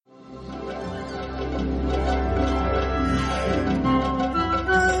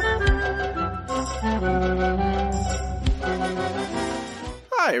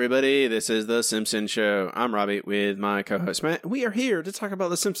everybody. This is The Simpsons Show. I'm Robbie with my co-host Matt. We are here to talk about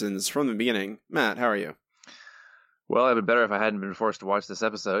The Simpsons from the beginning. Matt, how are you? Well, it would be better if I hadn't been forced to watch this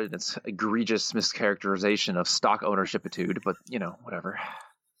episode. It's egregious mischaracterization of stock ownershipitude, but, you know, whatever.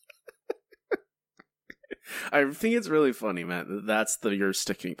 I think it's really funny, Matt, that's your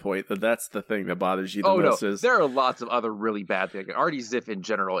sticking point, that's the thing that bothers you the most. No, there are lots of other really bad things. Artie Ziff in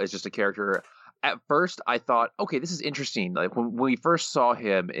general is just a character. At first, I thought, okay, this is interesting. Like when we first saw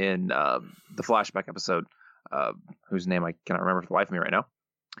him in the flashback episode, whose name I cannot remember for the life of me right now,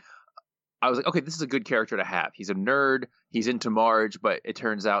 I was like, okay, this is a good character to have. He's a nerd, he's into Marge, but it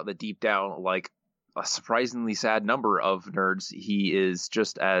turns out that deep down, like a surprisingly sad number of nerds, he is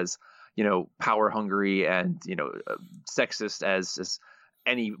just as, you know, power hungry and, you know, sexist as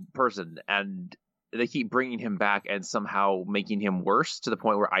any person. And they keep bringing him back and somehow making him worse to the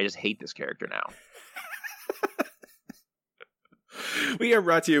point where I just hate this character now. We are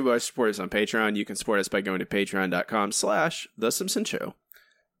brought to you by supporters on Patreon. You can support us by going to patreon.com/The Simpsons Show.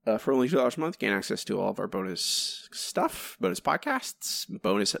 For only $2 a month, gain access to all of our bonus stuff, bonus podcasts,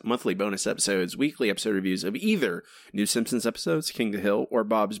 monthly bonus episodes, weekly episode reviews of either new Simpsons episodes, King the Hill, or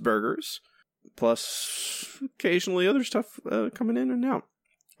Bob's Burgers, plus occasionally other stuff coming in and out.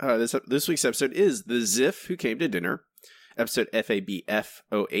 This week's episode is The Ziff Who Came to Dinner, episode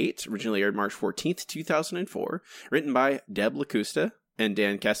FABF08, originally aired March 14th, 2004, written by Deb LaCusta and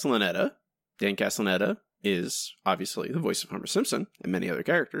Dan Castellaneta. Dan Castellaneta is obviously the voice of Homer Simpson and many other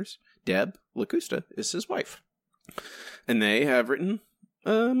characters. Deb LaCusta is his wife. And they have written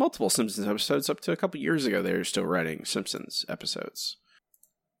multiple Simpsons episodes. Up to a couple years ago, they were still writing Simpsons episodes.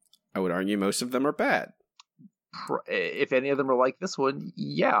 I would argue most of them are bad. If any of them are like this one,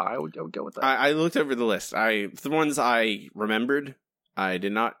 yeah, I would go with that. I looked over the list. The ones I remembered, I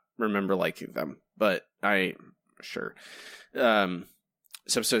did not remember liking them, but sure.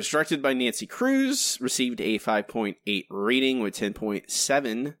 This episode is directed by Nancy Cruz, received a 5.8 rating with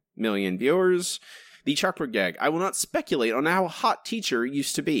 10.7 million viewers. The chalkboard gag. I will not speculate on how hot teacher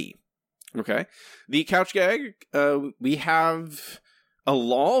used to be. Okay. The couch gag, we have a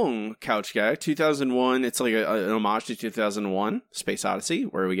long couch gag, 2001. It's like an homage to 2001, Space Odyssey,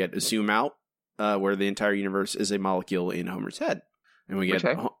 where we get a zoom out, where the entire universe is a molecule in Homer's head. And we get...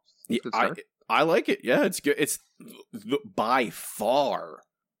 I like it. Yeah, it's good. It's by far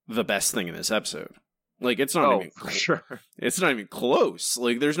the best thing in this episode. Like, it's not even for sure. It's not even close.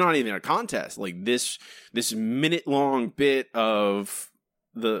 Like, there's not even a contest. Like, this minute-long bit of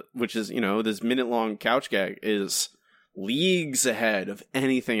which is, you know, this minute-long couch gag is leagues ahead of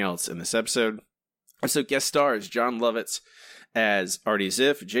anything else in this episode. So guest stars John Lovitz as Artie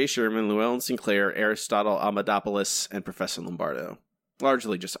Ziff, Jay Sherman, Llewellyn Sinclair, Aristotle Amadopoulos, and Professor Lombardo.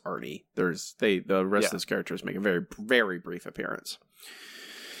 Largely just Artie. The rest of those characters make a very, very brief appearance.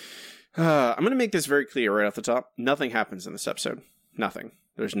 I'm going to make this very clear right off the top. Nothing happens in this episode. Nothing.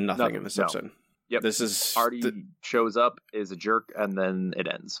 There's nothing in this episode. Yep. This is Artie shows up, is a jerk, and then it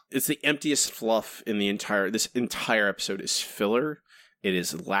ends. It's the emptiest fluff in this entire episode is filler. It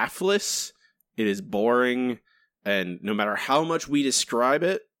is laughless. It is boring. And no matter how much we describe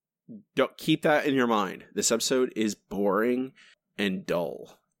it, don't keep that in your mind. This episode is boring and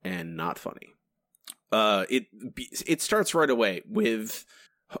dull and not funny. It starts right away with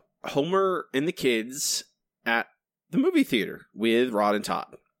Homer and the kids at the movie theater with Rod and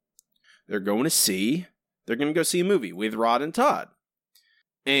Todd. They're going to go see a movie with Rod and Todd.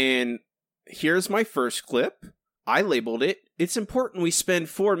 And here's my first clip. I labeled it, "It's important we spend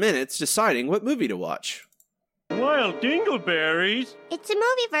 4 minutes deciding what movie to watch." Wild dingleberries! It's a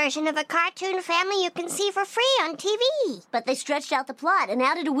movie version of a cartoon family you can see for free on TV. But they stretched out the plot and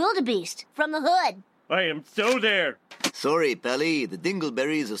added a wildebeest from the hood. I am so there. Sorry, Pally, the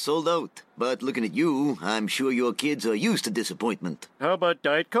dingleberries are sold out. But looking at you, I'm sure your kids are used to disappointment. How about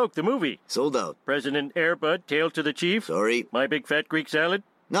Diet Coke, the movie? Sold out. President Airbud, Tail to the Chief? Sorry. My Big Fat Greek Salad?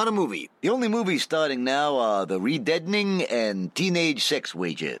 Not a movie. The only movies starting now are The Redeadening and Teenage Sex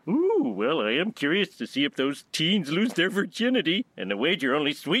Wager. Ooh, well, I am curious to see if those teens lose their virginity, and the wager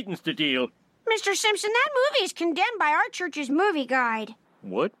only sweetens the deal. Mr. Simpson, that movie is condemned by our church's movie guide.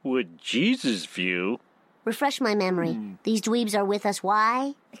 What would Jesus view? Refresh my memory. These dweebs are with us.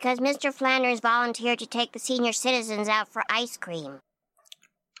 Why? Because Mr. Flanders volunteered to take the senior citizens out for ice cream.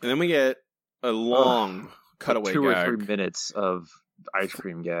 And then we get a long cutaway 2 gag. or 3 minutes of ice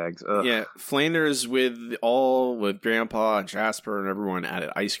cream gags. Ugh. Yeah, Flanders with Grandpa and Jasper and everyone at an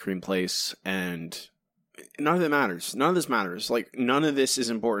ice cream place, and none of it matters. None of this matters. Like, none of this is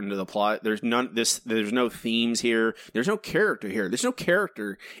important to the plot. There's no themes here. There's no character here. There's no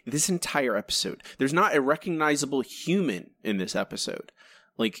character in this entire episode. There's not a recognizable human in this episode.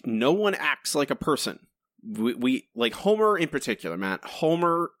 Like, no one acts like a person. We like Homer in particular, Matt.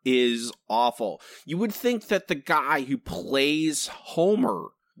 Homer is awful. You would think that the guy who plays Homer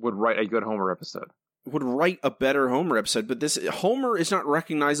would write a good Homer episode. Would write a better Homer episode, but this Homer is not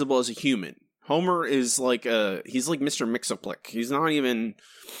recognizable as a human. Homer is like he's like Mr. Mixoplick. He's not even.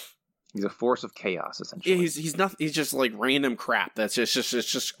 He's a force of chaos, essentially. He's not. He's just like random crap. That's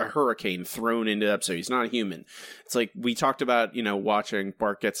just a hurricane thrown into the episode. He's not a human. It's like we talked about, watching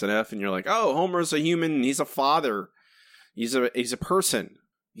Bart Gets an F, and you're like, oh, Homer's a human. He's a father. He's a person.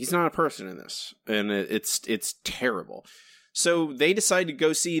 He's not a person in this, and it's terrible. So they decide to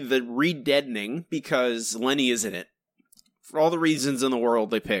go see The Redeadening because Lenny is in it. For all the reasons in the world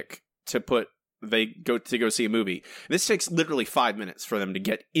they pick they go see a movie. This takes literally 5 minutes for them to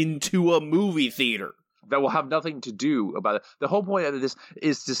get into a movie theater. That will have nothing to do about it. The whole point of this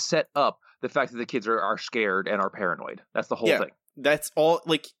is to set up the fact that the kids are scared and are paranoid. That's the whole thing. That's all.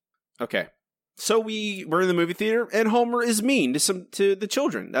 Like, okay. So we're in the movie theater, and Homer is mean to the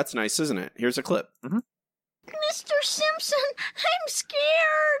children. That's nice, isn't it? Here's a clip. Mm-hmm. Mr. Simpson, I'm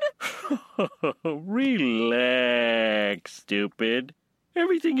scared. Relax, stupid.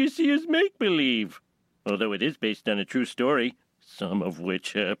 Everything you see is make-believe. Although it is based on a true story, some of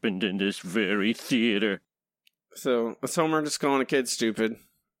which happened in this very theater. So, is Homer just calling a kid stupid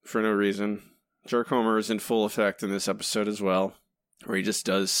for no reason? Jerk Homer is in full effect in this episode as well, where he just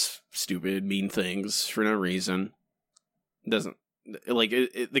does stupid, mean things for no reason. Doesn't, like,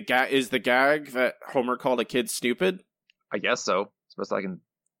 is the gag that Homer called a kid stupid? I guess so. As best I can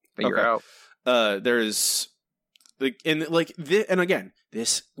figure out. There's... And again,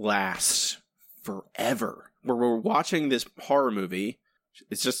 this lasts forever. Where we're watching this horror movie,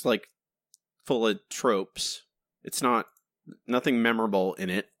 it's just like full of tropes. It's nothing memorable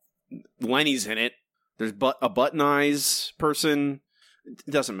in it. Lenny's in it. There's a button eyes person. It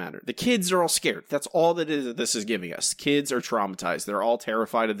doesn't matter. The kids are all scared. That's all this is giving us. Kids are traumatized. They're all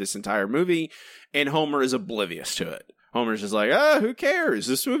terrified of this entire movie, and Homer is oblivious to it. Homer's just like, who cares?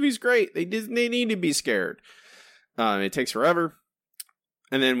 This movie's great. They need to be scared. It takes forever.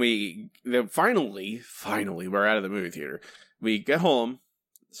 And then finally, we're out of the movie theater. We get home,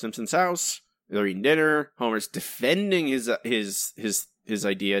 Simpson's house, they're eating dinner. Homer's defending his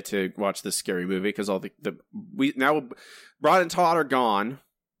idea to watch this scary movie because all now Rod and Todd are gone.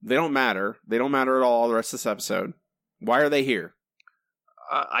 They don't matter. They don't matter at all the rest of this episode. Why are they here?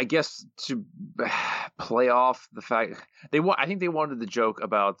 I guess to play off the fact I think they wanted the joke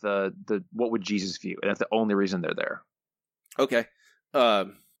about the what would Jesus view, and that's the only reason they're there. Okay,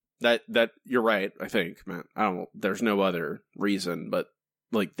 that you're right. I think, man. I don't know. There's no other reason, but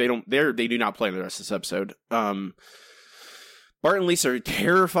like they do not play in the rest of this episode. Bart and Lisa are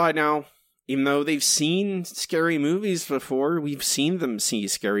terrified now, even though they've seen scary movies before. We've seen them see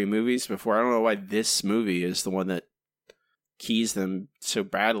scary movies before. I don't know why this movie is the one that keys them so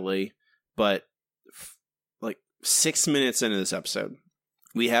badly, but like 6 minutes into this episode,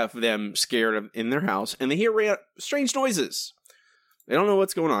 we have them scared in their house, and they hear strange noises. They don't know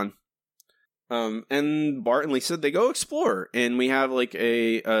what's going on. And Bart and Lisa, they go explore, and we have like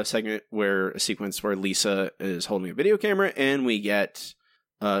a sequence where Lisa is holding a video camera, and we get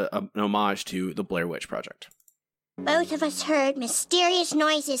an homage to the Blair Witch Project. Both of us heard mysterious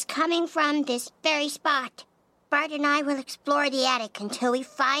noises coming from this very spot. Bart and I will explore the attic until we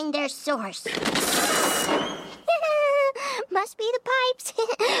find their source. Must be the pipes.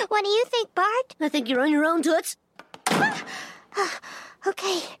 What do you think, Bart? I think you're on your own, Toots.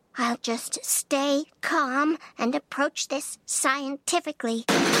 Okay, I'll just stay calm and approach this scientifically.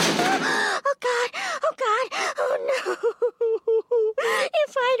 Oh, God, oh, no.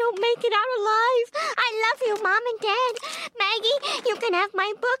 If I don't make it out alive, I love you, Mom and Dad. Maggie, you can have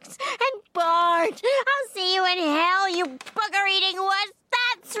my books. And Bart, I'll see you in hell, you booger-eating wuss.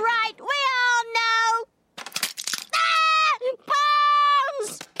 That's right, we all know.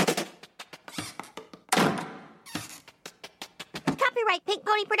 Bones! Copyright Pink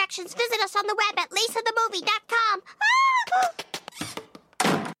Pony Productions. Visit us on the web at lisathemovie.com.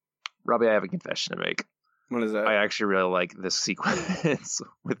 Robbie, I have a confession to make. What is that? I actually really like this sequence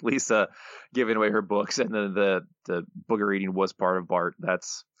with Lisa giving away her books, and then the booger eating was part of Bart.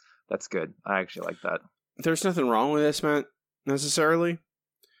 That's good. I actually like that. There's nothing wrong with this, Matt, necessarily.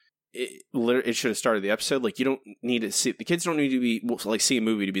 It should have started the episode. Like, you don't need to see, the kids don't need to be like see a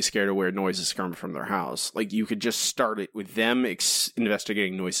movie to be scared of where noises come from their house. Like, you could just start it with them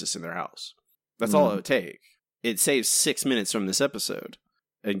investigating noises in their house. That's all it would take. It saves 6 minutes from this episode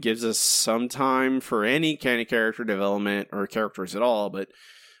and gives us some time for any kind of character development or characters at all. But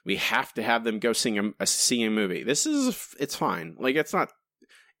we have to have them go see a movie. It's fine. Like, it's not.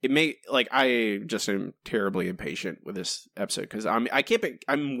 I just am terribly impatient with this episode because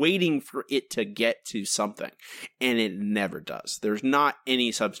I'm waiting for it to get to something, and it never does. There's not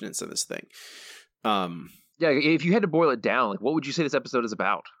any substance in this thing. Yeah, if you had to boil it down, like, what would you say this episode is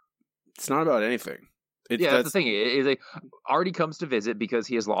about? It's not about anything. That's the thing. Artie comes to visit because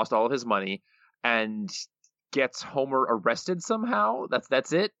he has lost all of his money and gets Homer arrested somehow.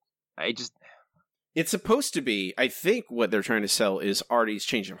 That's it. It's supposed to be. I think what they're trying to sell is Artie's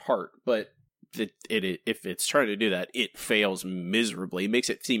change of heart, but if it's trying to do that, it fails miserably.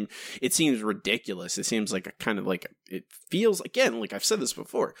 It seems ridiculous. It seems like it feels, again, like I've said this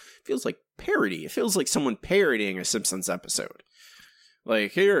before, it feels like parody. It feels like someone parodying a Simpsons episode.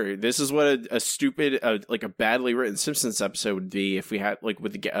 Like, here, this is what a stupid, a badly written Simpsons episode would be if we had, like,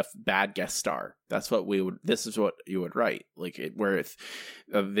 with a bad guest star. This is what you would write. Like, where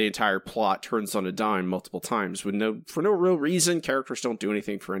the entire plot turns on a dime multiple times for no real reason. Characters don't do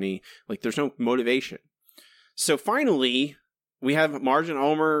anything for there's no motivation. So finally, we have Marge and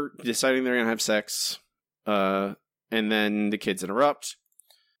Homer deciding they're going to have sex. And then the kids interrupt.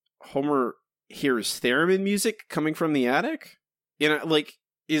 Homer hears theremin music coming from the attic.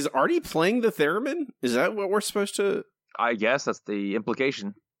 Is Artie playing the theremin? Is that what we're supposed to... I guess that's the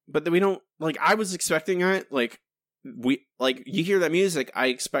implication. But we don't... I was expecting it. You hear that music, I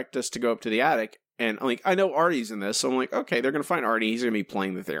expect us to go up to the attic. And, I know Artie's in this, so I'm like, okay, they're going to find Artie. He's going to be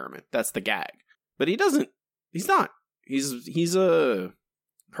playing the theremin. That's the gag. But he doesn't. He's not. He's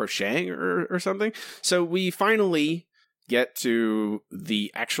crocheting or something. So we finally get to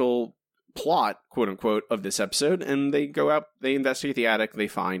the actual plot, quote unquote, of this episode, and they go out, they investigate the attic, they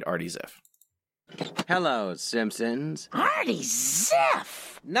find Artie Ziff. Hello, Simpsons. Artie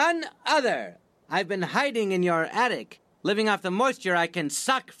Ziff! None other. I've been hiding in your attic, living off the moisture I can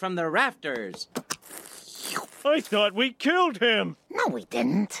suck from the rafters. I thought we killed him. No, we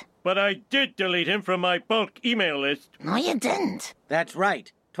didn't. But I did delete him from my bulk email list. No, you didn't. That's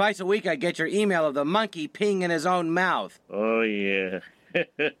right. Twice a week I get your email of the monkey peeing in his own mouth. Oh, yeah.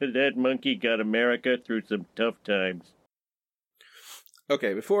 That monkey got America through some tough times.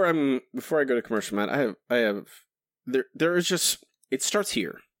 Okay, before I go to commercial, Matt, there is just, it starts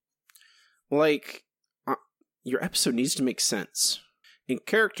here. Your episode needs to make sense. And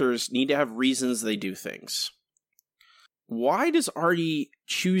characters need to have reasons they do things. Why does Artie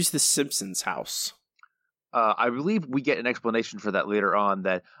choose the Simpsons house? I believe we get an explanation for that later on,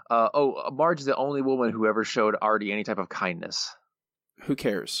 that, Marge is the only woman who ever showed Artie any type of kindness. Who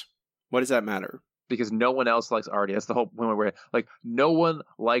cares? What does that matter? Because no one else likes Artie. That's the whole point where, no one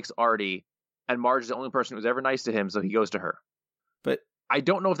likes Artie, and Marge is the only person who's ever nice to him, so he goes to her. But I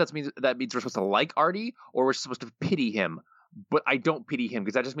don't know if that means we're supposed to like Artie, or we're supposed to pity him. But I don't pity him,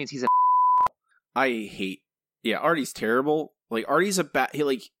 because that just means he's Artie's terrible. Artie's a bad...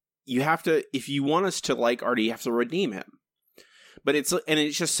 you have to... If you want us to like Artie, you have to redeem him. But it's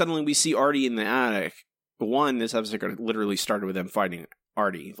just suddenly we see Artie in the attic. One, this episode literally started with them fighting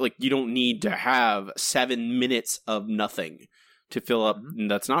Artie. You don't need to have 7 minutes of nothing to fill up.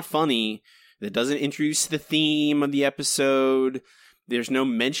 That's not funny. That doesn't introduce the theme of the episode. There's no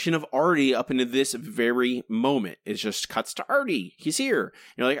mention of Artie up into this very moment. It just cuts to Artie. He's here.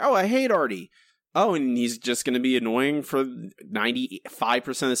 You're like, oh, I hate Artie. Oh, and he's just going to be annoying for 95%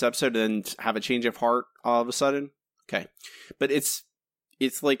 of this episode and then have a change of heart all of a sudden? Okay. But it's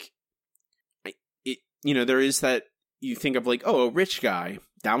there is that, you think of a rich guy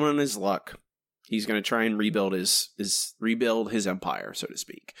down on his luck. He's going to try and rebuild his empire, so to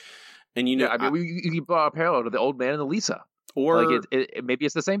speak. And you keep a parallel to the old man and the Lisa, or maybe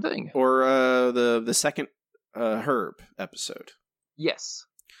it's the same thing, or the second Herb episode. Yes,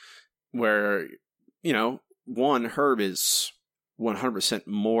 where Herb is 100%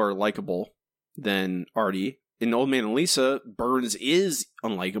 more likable than Artie. In Old Man and Lisa, Burns is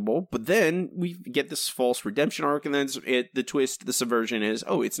unlikable, but then we get this false redemption arc, and then the twist, the subversion is,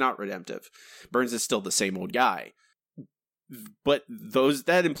 it's not redemptive. Burns is still the same old guy. But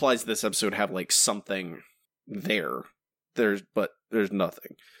that implies this episode have something there. There's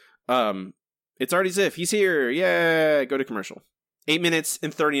nothing. It's Artie Ziff. He's here. Yeah, go to commercial. 8 minutes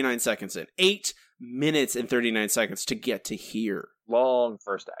and 39 seconds in. 8 minutes and 39 seconds to get to here. Long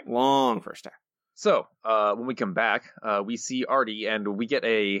first act. So, when we come back, we see Artie, and we get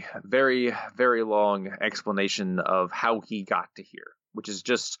a very, very long explanation of how he got to here, which is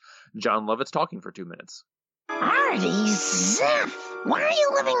just John Lovitz talking for 2 minutes. Artie Ziff! Why are you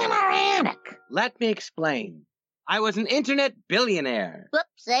living in our attic? Let me explain. I was an internet billionaire. Whoops,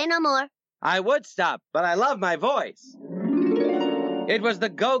 say no more. I would stop, but I love my voice. It was the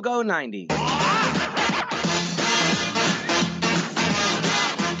go-go 90s.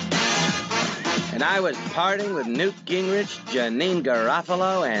 And I was partying with Newt Gingrich, Janine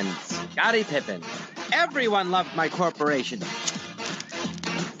Garofalo, and Scottie Pippen. Everyone loved my corporation.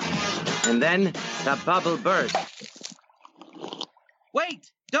 And then the bubble burst.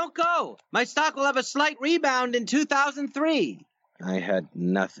 Wait! Don't go! My stock will have a slight rebound in 2003. I had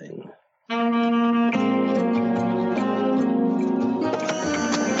nothing. They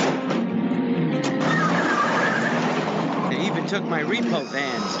even took my repo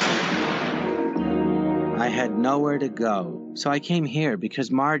vans. I had nowhere to go, so I came here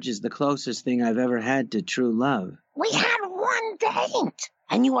because Marge is the closest thing I've ever had to true love. We had one date,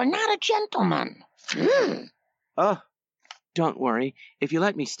 and you are not a gentleman. Oh, don't worry. If you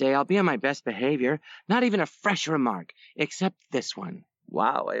let me stay, I'll be on my best behavior. Not even a fresh remark, except this one.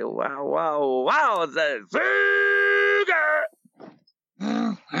 Wow, the sugar!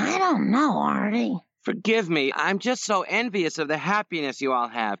 I don't know, Artie. Forgive me, I'm just so envious of the happiness you all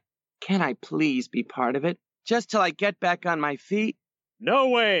have. Can I please be part of it? Just till I get back on my feet? No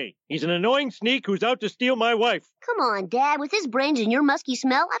way! He's an annoying sneak who's out to steal my wife. Come on, Dad. With his brains and your musky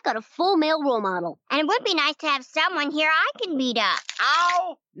smell, I've got a full male role model. And it would be nice to have someone here I can beat up.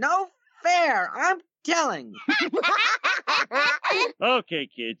 Ow! No fair! I'm telling. Okay,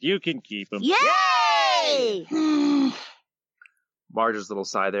 kids, you can keep him. Yay! Marge's little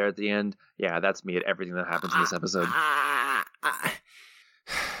sigh there at the end. Yeah, that's me at everything that happens in this episode.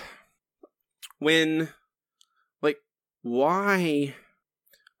 Why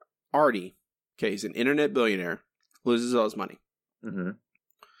Artie, okay, he's an internet billionaire, loses all his money. Mm-hmm.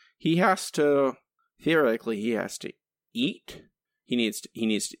 He has to eat. He needs to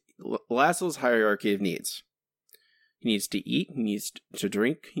Laszlo's hierarchy of needs. He needs to eat, he needs to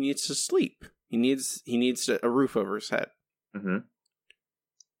drink, he needs to sleep. He needs a roof over his head. Mm-hmm.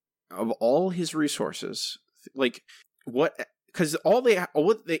 Of all his resources, what? Because what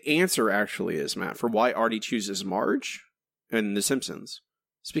the answer actually is, Matt, for why Artie chooses Marge and The Simpsons,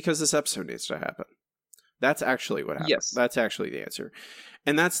 is because this episode needs to happen. That's actually what happened. Yes. That's actually the answer.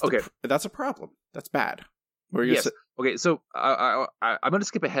 And that's that's a problem. That's bad. Yes. Okay, so I'm going to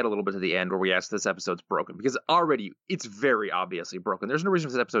skip ahead a little bit to the end where we ask this episode's broken, because already it's very obviously broken. There's no reason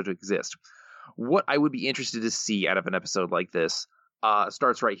for this episode to exist. What I would be interested to see out of an episode like this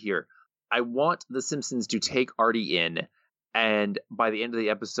starts right here. I want The Simpsons to take Artie in and by the end of the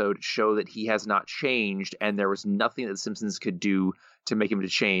episode show that he has not changed and there was nothing that The Simpsons could do to make him to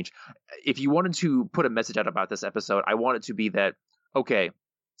change. If you wanted to put a message out about this episode, I want it to be that, okay,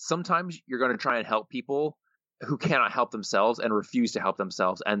 sometimes you're going to try and help people who cannot help themselves and refuse to help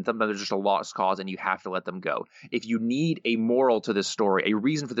themselves, and sometimes there's just a lost cause and you have to let them go. If you need a moral to this story, a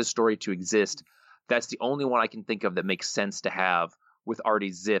reason for this story to exist, that's the only one I can think of that makes sense to have with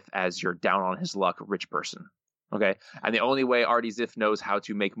Artie Ziff as your down on his luck rich person. Okay, and the only way Artie Ziff knows how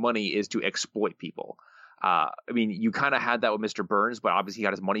to make money is to exploit people. I mean, you kind of had that with Mr. Burns, but obviously he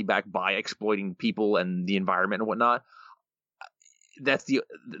got his money back by exploiting people and the environment and whatnot. That's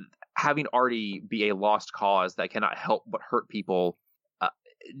having Artie be a lost cause that cannot help but hurt people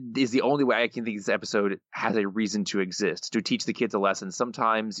is the only way I can think this episode has a reason to exist, to teach the kids a lesson.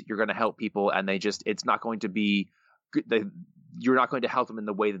 Sometimes you're going to help people and it's not going to be good. You're not going to help them in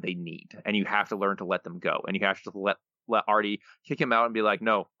the way that they need, and you have to learn to let them go. And you have to let Artie kick him out and be like,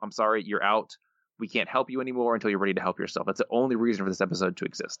 no, I'm sorry, you're out. We can't help you anymore until you're ready to help yourself. That's the only reason for this episode to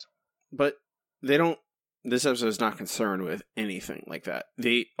exist. But this episode is not concerned with anything like that.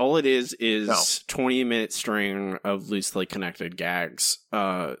 All it is 20-minute string of loosely connected gags.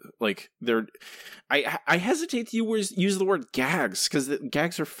 I hesitate to use the word gags because the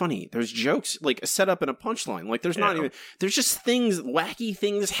gags are funny. There's jokes, like a setup and a punchline. Like there's just wacky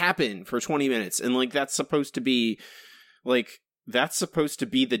things happen for 20 minutes, and like that's supposed to be the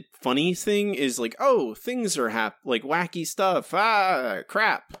funny thing is like, oh, things are like wacky stuff.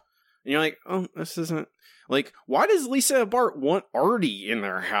 Crap. And you're like, oh, this isn't. Like, why does Lisa and Bart want Artie in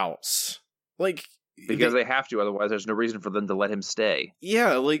their house? Like, because they have to, otherwise there's no reason for them to let him stay.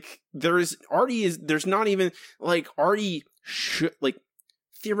 Yeah, like there's not even like Artie should, like,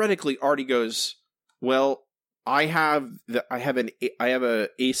 theoretically Artie goes, well, I have a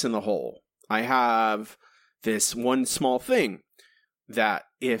ace in the hole. I have this one small thing that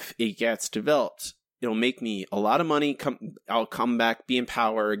if it gets developed, it'll make me a lot of money. I'll come back, be in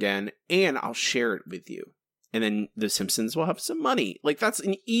power again, and I'll share it with you. And then the Simpsons will have some money. Like, that's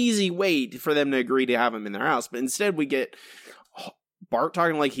an easy way for them to agree to have him in their house. But instead we get Bart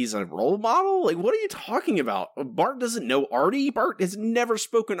talking like he's a role model? Like, what are you talking about? Bart doesn't know Artie. Bart has never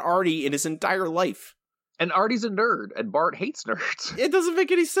spoken Artie in his entire life. And Artie's a nerd, and Bart hates nerds. It doesn't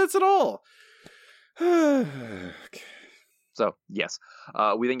make any sense at all. Okay. So, yes.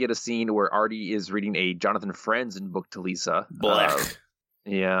 We then get a scene where Artie is reading a Jonathan Franzen book to Lisa.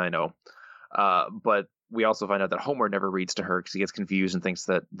 Yeah, I know. But we also find out that Homer never reads to her because he gets confused and thinks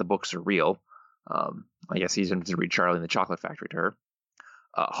that the books are real. I guess he's going to read Charlie and the Chocolate Factory to her.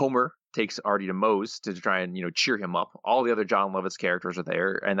 Homer takes Artie to Moe's to try and, cheer him up. All the other John Lovitz characters are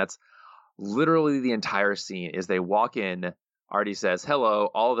there, and that's literally the entire scene. Is they walk in, Artie says hello,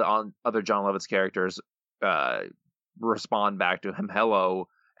 all the other John Lovitz characters respond back to him hello,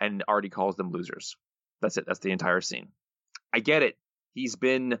 and Artie calls them losers. That's it. That's the entire scene. I get it. He's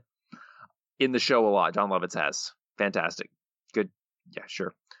been in the show a lot. John Lovitz has. Fantastic. Good. Yeah,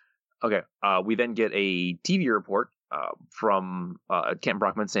 sure. Okay. We then get a TV report from Kent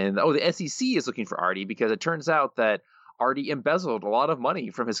Brockman saying, the SEC is looking for Artie because it turns out that Artie embezzled a lot of money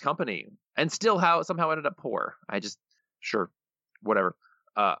from his company and still somehow ended up poor. Sure, whatever.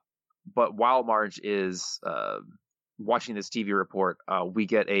 But while Marge is watching this TV report, we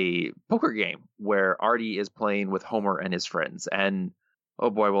get a poker game where Artie is playing with Homer and his friends. And,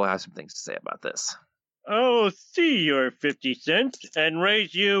 oh boy, we'll have some things to say about this. I'll see your 50 cents and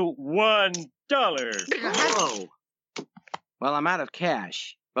raise you $1. Whoa. Well, I'm out of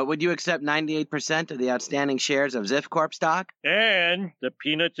cash, but would you accept 98% of the outstanding shares of Ziff Corp stock? And the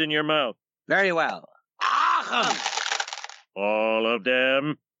peanuts in your mouth. Very well. Ahem. All of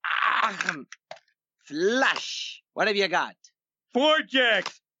them. Ahem. Flush. What have you got? 4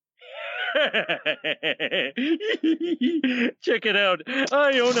 jacks. Check it out.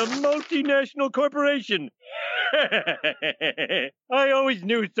 I own a multinational corporation. I always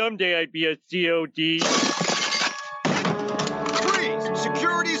knew someday I'd be a COD. Freeze!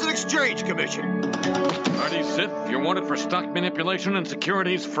 Securities and Exchange Commission. Artie Ziff, you're wanted for stock manipulation and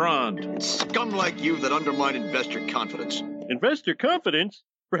securities fraud. It's scum like you that undermine investor confidence. Investor confidence?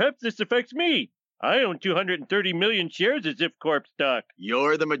 Perhaps this affects me. I own 230 million shares of Ziff Corp stock.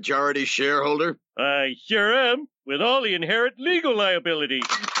 You're the majority shareholder? I sure am, with all the inherent legal liability.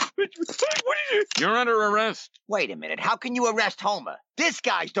 What is it? You're under arrest. Wait a minute, how can you arrest Homer? This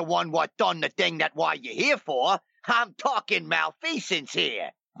guy's the one what done the thing that why you're here for. I'm talking malfeasance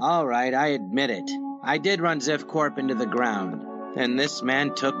here. All right, I admit it. I did run Ziff Corp into the ground. And this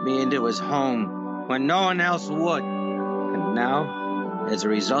man took me into his home when no one else would. And now, as a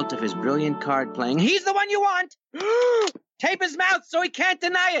result of his brilliant card playing, he's the one you want! Tape his mouth so he can't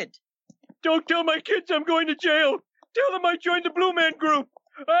deny it! Don't tell my kids I'm going to jail! Tell them I joined the Blue Man Group!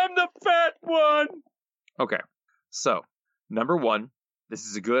 I'm the fat one! Okay, so, number one, this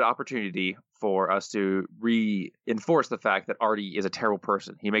is a good opportunity for us to reinforce the fact that Artie is a terrible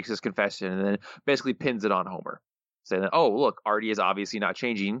person. He makes his confession and then basically pins it on Homer. Saying that, oh, look, Artie is obviously not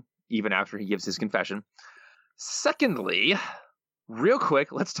changing even after he gives his confession. Secondly, real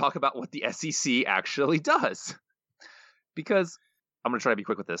quick, let's talk about what the SEC actually does. Because I'm going to try to be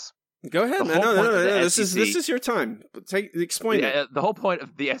quick with this. Go ahead, man. No. This is your time. Explain it. The whole point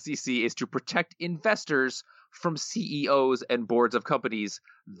of the SEC is to protect investors from CEOs and boards of companies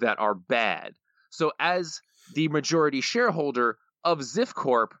that are bad. So as the majority shareholder of Ziff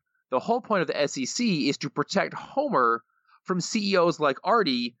Corp, the whole point of the SEC is to protect Homer from CEOs like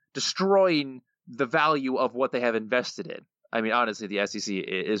Artie destroying the value of what they have invested in. I mean, honestly, the SEC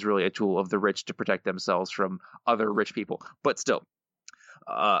is really a tool of the rich to protect themselves from other rich people. But still.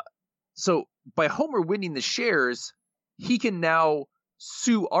 So by Homer winning the shares, he can now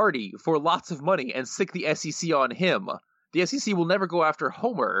sue Artie for lots of money and stick the SEC on him. The SEC will never go after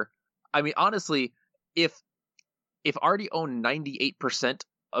Homer. I mean, honestly, if Artie owned 98%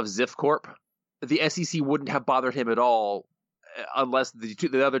 of Ziff Corp, the SEC wouldn't have bothered him at all unless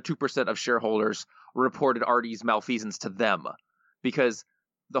the other 2% of shareholders reported Artie's malfeasance to them. Because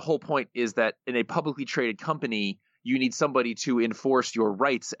the whole point is that in a publicly traded company, you need somebody to enforce your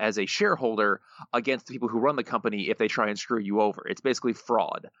rights as a shareholder against the people who run the company if they try and screw you over. It's basically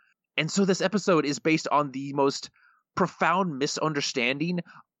fraud. And so this episode is based on the most profound misunderstanding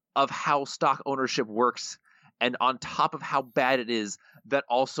of how stock ownership works, and on top of how bad it is, that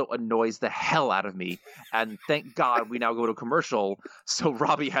also annoys the hell out of me. And thank God we now go to commercial, so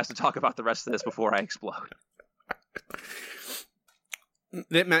Robbie has to talk about the rest of this before I explode.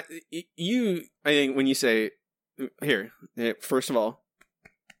 Matt, I think when you say... Here, first of all,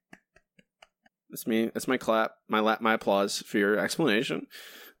 that's my clap, my applause for your explanation,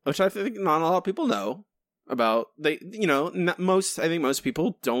 which I think not a lot of people know about. I think most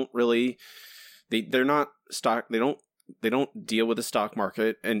people don't really, they're not stock, they don't deal with the stock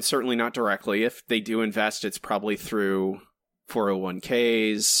market, and certainly not directly. If they do invest, it's probably through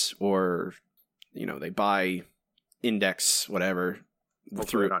 401ks or, they buy index, whatever. Hopefully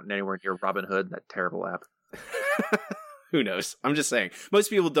through not anywhere near Robinhood, that terrible app. Who knows? I'm just saying. Most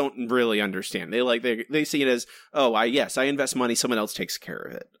people don't really understand. They see it as, oh, I invest money, someone else takes care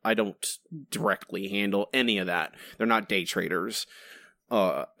of it. I don't directly handle any of that. They're not day traders.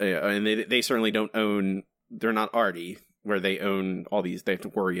 And they certainly don't own, they're not Artie, where they own all these, they have to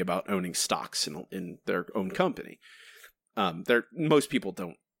worry about owning stocks in their own company. Most people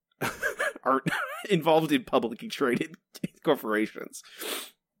aren't involved in publicly traded corporations.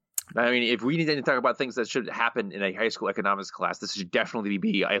 I mean, if we need to talk about things that should happen in a high school economics class, this should definitely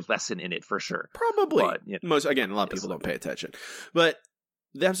be a lesson in it for sure. Probably. But, a lot of people don't pay attention. But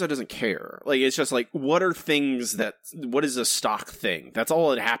the episode doesn't care. Like, it's just like, what is a stock thing? That's all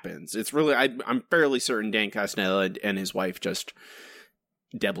that happens. It's really, I'm fairly certain Dan Castnella and his wife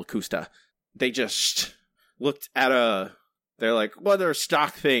Deb LaCusta, they just looked at they're like, what are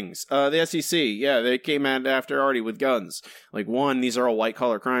stock things? The SEC, yeah, they came out after Artie with guns. Like, these are all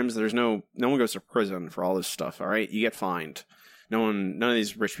white-collar crimes. There's no one goes to prison for all this stuff, all right? You get fined. None of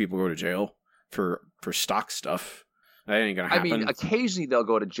these rich people go to jail for stock stuff. That ain't gonna happen. I mean, occasionally they'll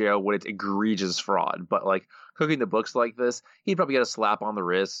go to jail when it's egregious fraud, but, like, cooking the books like this, he'd probably get a slap on the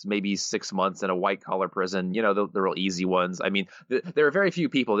wrist, maybe 6 months in a white-collar prison, the real easy ones. I mean, there are very few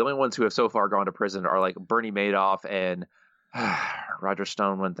people. The only ones who have so far gone to prison are, like, Bernie Madoff and Roger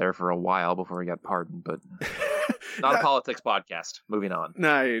Stone went there for a while before he got pardoned, but not a politics podcast. Moving on.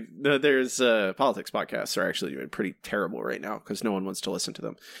 No, there's politics podcasts are actually doing pretty terrible right now because no one wants to listen to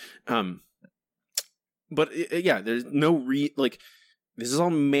them. But there's no this is all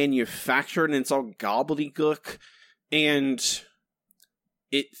manufactured and it's all gobbledygook, and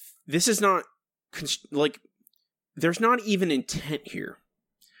this is not there's not even intent here.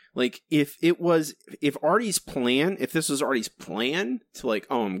 Like, if this was Artie's plan to like,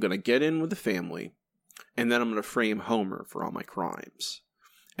 oh, I'm going to get in with the family, and then I'm going to frame Homer for all my crimes.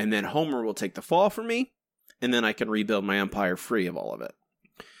 And then Homer will take the fall for me, and then I can rebuild my empire free of all of it.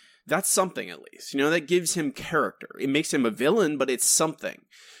 That's something, at least. That gives him character. It makes him a villain, but it's something.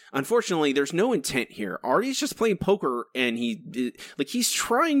 Unfortunately, there's no intent here. Artie's just playing poker, and he's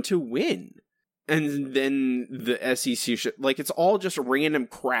trying to win. And then the SEC it's all just random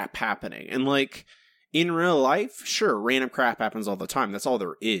crap happening. And in real life, sure, random crap happens all the time. That's all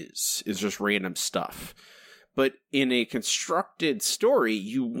there is just random stuff. But in a constructed story,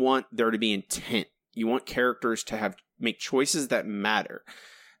 you want there to be intent. You want characters to make choices that matter.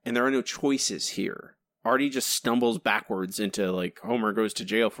 And there are no choices here. Artie just stumbles backwards into Homer goes to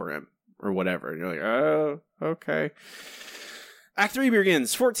jail for him or whatever. And you're like, oh, okay. Act 3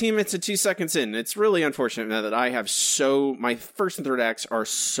 begins 14 minutes and 2 seconds in. It's really unfortunate now that I have my first and third acts are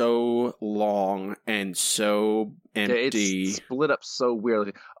so long and so empty. It's split up so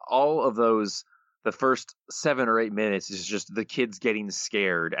weirdly. All of those, the first 7 or 8 minutes is just the kids getting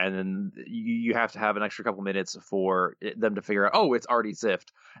scared, and then you have to have an extra couple minutes for them to figure out, oh, it's Artie Ziff.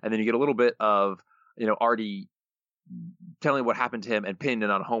 And then you get a little bit of, Artie telling what happened to him and pinning it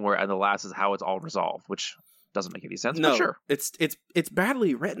on Homer, and the last is how it's all resolved, which doesn't make any sense. No, but sure. It's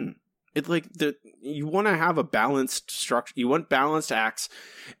badly written. It's you want to have a balanced structure. You want balanced acts,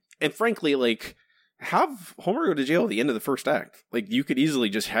 and frankly, have Homer go to jail at the end of the first act. You could easily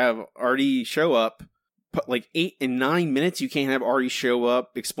just have Artie show up. 8 and 9 minutes. You can't have Artie show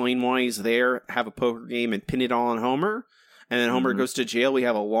up, explain why he's there, have a poker game, and pin it all on Homer. And then Homer goes to jail. We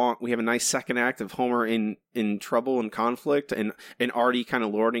have a nice second act of Homer in trouble and conflict, and Artie kind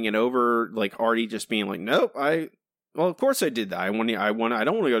of lording it over, Artie just being like, nope, of course I did that. I don't want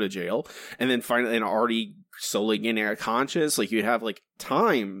to go to jail. And then finally, Artie slowly getting conscious. You have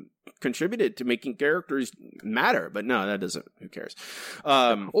time contributed to making characters matter, but no, that doesn't. Who cares?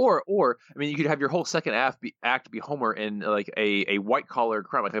 Or I mean, you could have your whole second act be Homer in a white collar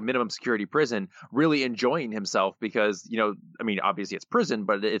crime, a minimum security prison, really enjoying himself because I mean, obviously it's prison,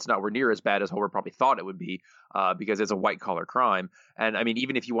 but it's nowhere near as bad as Homer probably thought it would be because it's a white collar crime. And I mean,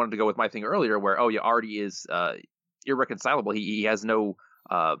 even if you wanted to go with my thing earlier, where Artie is irreconcilable, he has no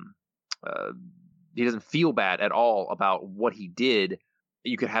he doesn't feel bad at all about what he did.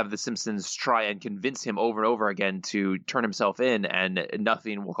 You could have the Simpsons try and convince him over and over again to turn himself in, and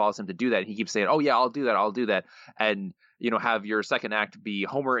nothing will cause him to do that. And he keeps saying, oh yeah, I'll do that. And, have your second act be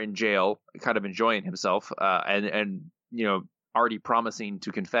Homer in jail, kind of enjoying himself, and Artie promising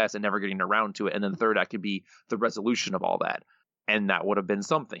to confess and never getting around to it. And then the third act could be the resolution of all that. And that would have been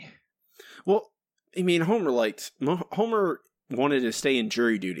something. Well, I mean, Homer wanted to stay in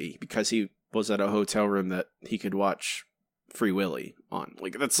jury duty because he was at a hotel room that he could watch Free Willy on.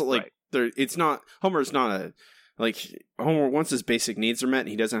 That's right. It's not, Homer's not Homer, once his basic needs are met and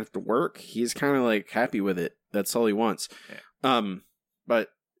he doesn't have to work, he's kind of happy with it. That's all he wants. Yeah. But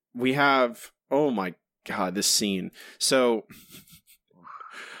we have, oh my God, this scene. So,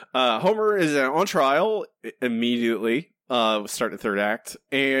 Homer is on trial immediately, start the third act,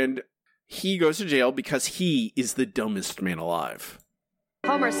 and he goes to jail because he is the dumbest man alive.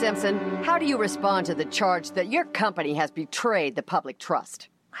 Homer Simpson, how do you respond to the charge that your company has betrayed the public trust?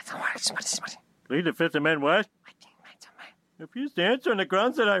 Plead the Fifth Amendment what? Refuse to answer on the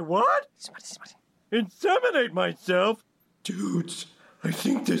grounds that I what? Inseminate myself? Dudes, I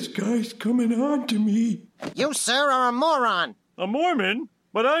think this guy's coming on to me. You, sir, are a moron. A Mormon?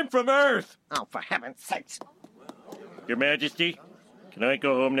 But I'm from Earth. Oh, for heaven's sakes. Your Majesty, can I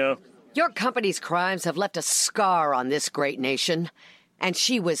go home now? Your company's crimes have left a scar on this great nation, and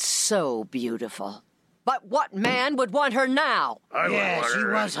she was so beautiful. But what man would want her now? Yeah, she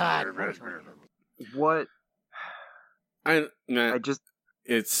was hot. What?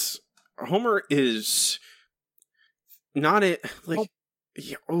 It's Homer is not it like. Oh.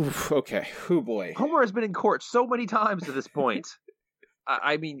 Yeah, okay. Oh boy. Homer has been in court so many times at this point.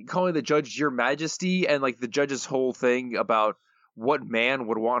 I mean, calling the judge Your Majesty and like the judge's whole thing about what man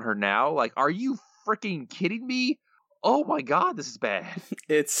would want her now. Like, are you freaking kidding me? Oh my God, this is bad.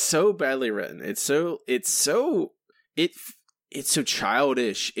 It's so badly written. It's so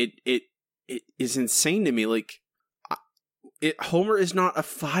childish. It is insane to me. Like, Homer is not a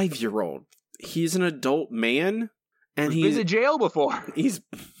 5-year-old. He's an adult man, and he's been in jail before.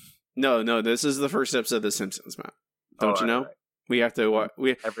 No. This is the first episode of The Simpsons, Matt. Don't you know? Right. We have to.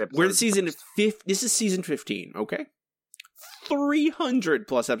 We're in season 5. This is season 15. Okay, 300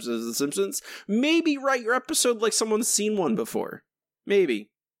 plus episodes of The Simpsons. Maybe write your episode like someone's seen one before. Maybe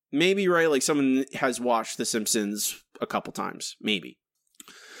write like someone has watched The Simpsons a couple times. Maybe.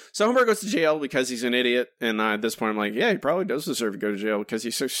 So Homer goes to jail because he's an idiot, and at this point I'm like, yeah, he probably does deserve to go to jail because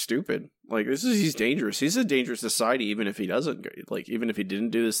he's so stupid. Like, he's dangerous. He's a dangerous society, even if he doesn't. Like, even if he didn't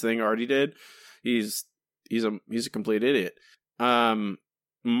do this thing Artie did, he's a complete idiot.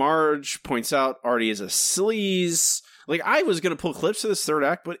 Marge points out Artie is a sleaze. Like, I was gonna pull clips of this third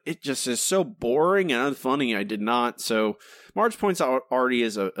act, but it just is so boring and unfunny. I did not. So Marge points out Artie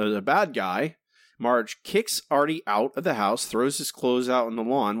is a bad guy. Marge kicks Artie out of the house, throws his clothes out on the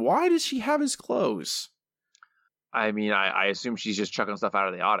lawn. Why does she have his clothes? I mean, I assume she's just chucking stuff out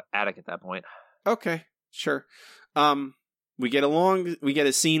of the attic at that point. Okay, sure. We get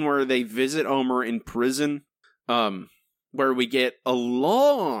a scene where they visit Homer in prison, where we get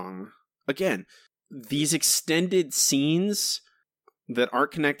again, these extended scenes that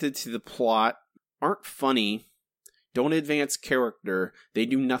aren't connected to the plot, aren't funny, don't advance character, they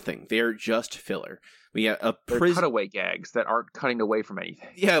do nothing. They are just filler. We got They're cutaway gags that aren't cutting away from anything.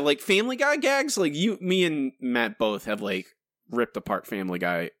 Yeah, like Family Guy gags. Like me and Matt both have like ripped apart Family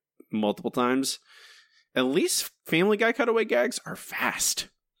Guy multiple times. At least Family Guy cutaway gags are fast.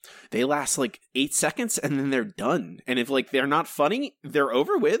 They last like 8 seconds and then they're done. And if like they're not funny, they're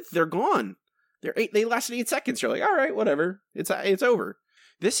over with. They're gone. They lasted 8 seconds. You're like, all right, whatever. It's over.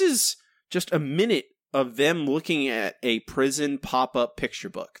 This is just a minute of them looking at a prison pop-up picture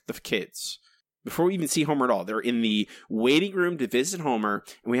book, the kids. Before we even see Homer at all, they're in the waiting room to visit Homer,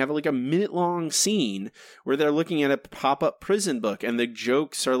 and we have like a minute-long scene where they're looking at a pop-up prison book, and the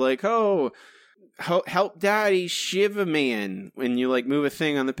jokes are like, oh, help daddy shiv a man when you like move a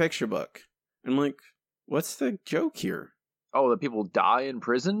thing on the picture book. I'm like, what's the joke here? Oh, that people die in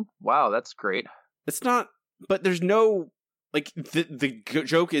prison? Wow, that's great. It's not, but there's no, like, the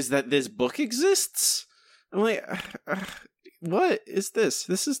joke is that this book exists? I'm like, what is this?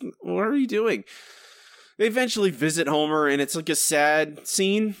 What are you doing? They eventually visit Homer, and it's like a sad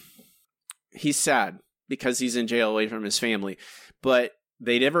scene. He's sad because he's in jail away from his family. But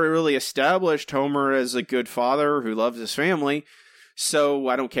they never really established Homer as a good father who loves his family, so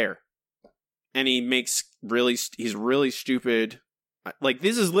I don't care. And he's really stupid. Like,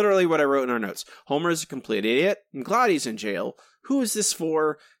 this is literally what I wrote in our notes. Homer is a complete idiot. I'm glad he's in jail. Who is this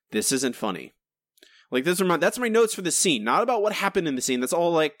for? This isn't funny. Like, that's my notes for the scene. Not about what happened in the scene. That's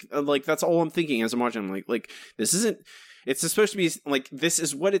all that's all I'm thinking as I'm watching. I'm like, this isn't, it's supposed to be, like, this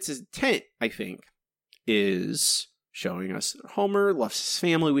is what its intent, I think, is showing us that Homer loves his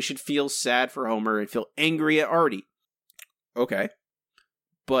family. We should feel sad for Homer and feel angry at Artie. Okay.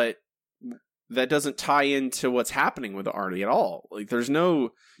 But that doesn't tie into what's happening with Artie at all. Like, there's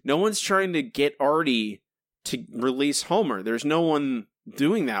no one's trying to get Artie to release Homer. There's no one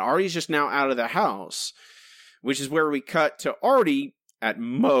doing that. Artie's just now out of the house, which is where we cut to Artie at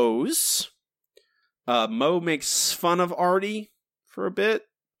Moe's. Moe makes fun of Artie for a bit.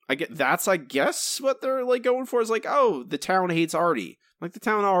 I guess what they're like going for is like, oh, the town hates Artie. Like, the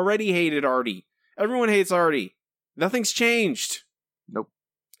town already hated Artie. Everyone hates Artie. Nothing's changed. Nope.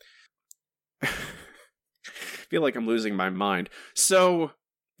 feel like I'm losing my mind. So,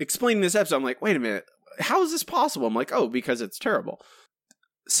 explaining this episode, I'm like, wait a minute, how is this possible? I'm like, oh, because it's terrible.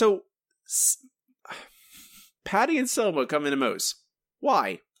 So, Patty and Selma come into Moe's.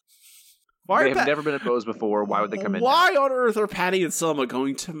 Why? They have never been at Moe's before. Why would they come in? Why on earth are Patty and Selma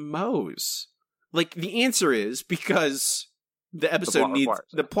going to Moe's? Like, the answer is because the episode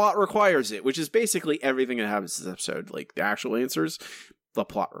the plot requires it, which is basically everything that happens in this episode. Like, the actual answers, the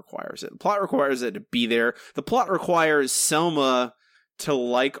plot requires it. The plot requires it to be there. The plot requires Selma to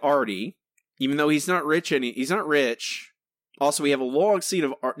like Artie, even though he's not rich. He's not rich. Also, we have a long scene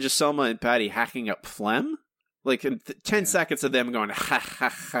of just Selma and Patty hacking up phlegm. Like, 10 seconds of them going, ha, ha,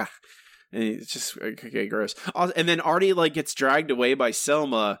 ha. And it's just, okay, gross. And then Artie, like, gets dragged away by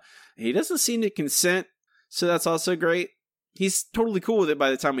Selma. He doesn't seem to consent, so that's also great. He's totally cool with it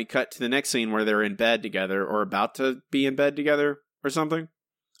by the time we cut to the next scene where they're in bed together, or about to be in bed together, or something.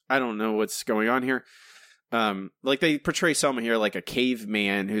 I don't know what's going on here. Like, they portray Selma here like a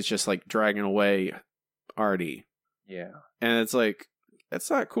caveman who's just, like, dragging away Artie. Yeah. And it's like, that's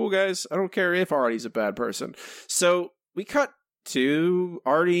not cool, guys. I don't care if Artie's a bad person. So, we cut to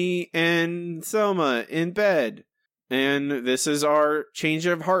Artie and Selma in bed. And this is our change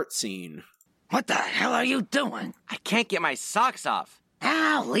of heart scene. What the hell are you doing? I can't get my socks off.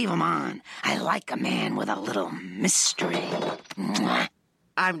 I'll leave them on. I like a man with a little mystery. Mwah.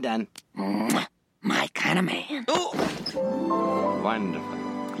 I'm done. Mwah. My kind of man. Oh.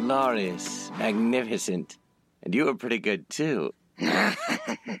 Wonderful. Glorious. Magnificent. And you were pretty good, too.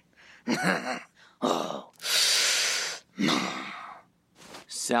 Oh.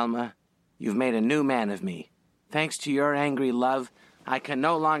 Selma, you've made a new man of me. Thanks to your angry love, I can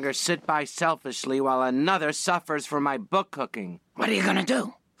no longer sit by selfishly while another suffers for my book cooking. What are you gonna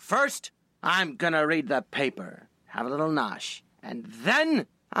do? First, I'm gonna read the paper, have a little nosh, and then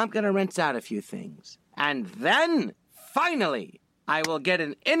I'm gonna rinse out a few things. And then, finally, I will get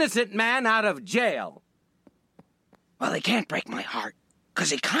an innocent man out of jail. Well, he can't break my heart,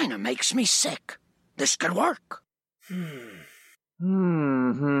 'cause he kind of makes me sick. This could work.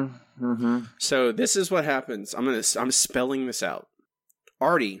 So this is what happens. I'm spelling this out.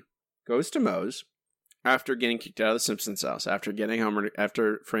 Artie goes to Moe's after getting kicked out of the Simpsons house,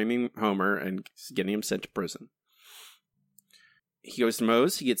 after framing Homer and getting him sent to prison. He goes to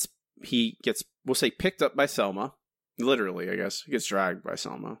Moe's. He gets we'll say picked up by Selma. Literally, I guess. He gets dragged by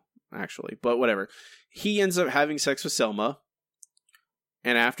Selma, actually. But whatever. He ends up having sex with Selma.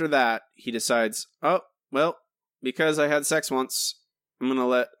 And after that, he decides, oh, well, because I had sex once, I'm going to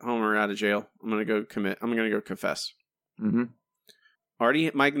let Homer out of jail. I'm going to go confess. Mm-hmm.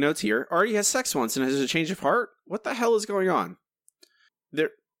 Artie, my notes here, Artie has sex once and has a change of heart? What the hell is going on? There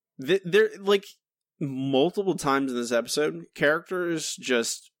like, multiple times in this episode, characters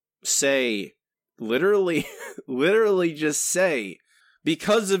just say, literally just say,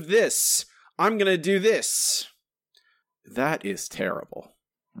 because of this, I'm going to do this. That is terrible.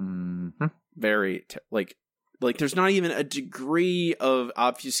 Mm-hmm. Very, like there's not even a degree of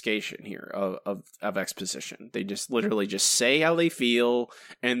obfuscation here, of exposition. They just literally just say how they feel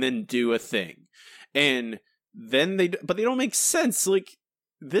and then do a thing. And then but they don't make sense. Like,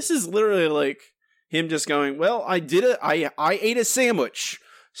 this is literally like him just going, well, I ate a sandwich.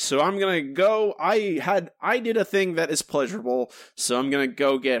 So I'm going to go, I did a thing that is pleasurable. So I'm going to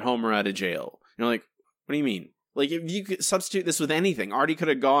go get Homer out of jail. You're like, what do you mean? Like, if you could substitute this with anything, Artie could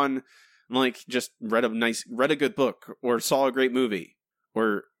have gone, like, just read a good book, or saw a great movie,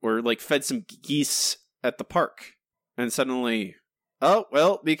 or like fed some geese at the park, and suddenly, oh,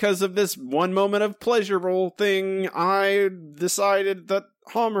 well, because of this one moment of pleasurable thing, I decided that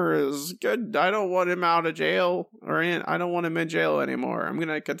Homer is good. I don't want him out of jail, I don't want him in jail anymore. I'm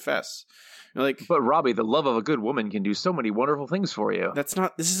gonna confess. You're like, but Robbie, the love of a good woman can do so many wonderful things for you.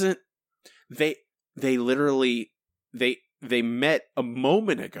 They literally, they met a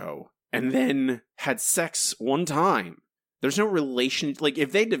moment ago and then had sex one time. There's no relation. Like,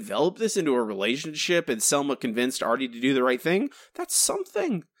 if they developed this into a relationship and Selma convinced Artie to do the right thing, that's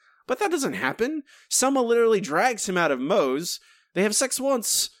something. But that doesn't happen. Selma literally drags him out of Moe's. They have sex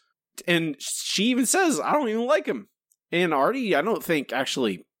once. And she even says, I don't even like him. And Artie, I don't think,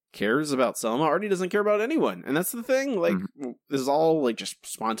 actually cares about Selma. Artie doesn't care about anyone. And that's the thing. Like, this is all, like, just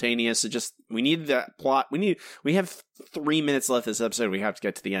spontaneous. It just, we need that plot. We have 3 minutes left this episode. We have to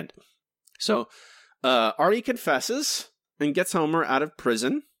get to the end. So, Artie confesses and gets Homer out of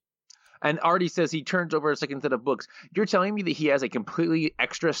prison. And Artie says he turns over a second set of books. You're telling me that he has a completely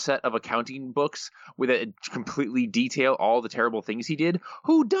extra set of accounting books with a completely detail all the terrible things he did?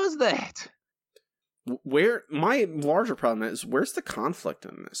 Who does that? Where my larger problem is, where's the conflict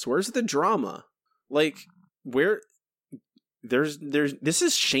in this? Where's the drama? Like, this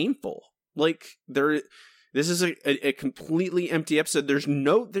is shameful. Like, this is a completely empty episode. There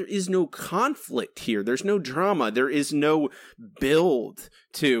is no conflict here. There's no drama. There is no build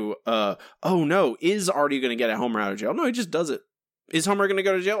to, oh no, is Artie going to get Homer out of jail? No, he just does it. Is Homer going to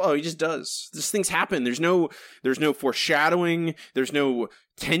go to jail? Oh, he just does. These things happen. There's no foreshadowing. There's no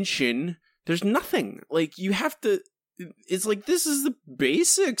tension. There's nothing. Like, you have to, it's like, this is the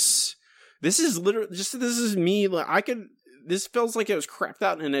basics. This is literally this is me. Like, this feels like it was crapped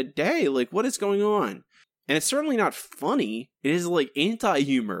out in a day. Like, what is going on? And it's certainly not funny. It is like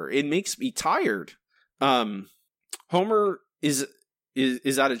anti-humor. It makes me tired. Homer is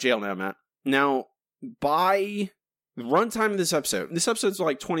out of jail now, Matt. Now, by the runtime of this episode's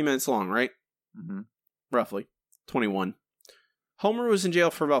like 20 minutes long, right? Mm-hmm. Roughly 21. Homer was in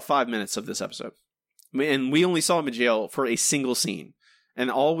jail for about 5 minutes of this episode, and we only saw him in jail for a single scene. And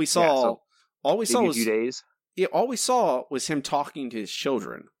all we saw was a few days. Yeah, all we saw was him talking to his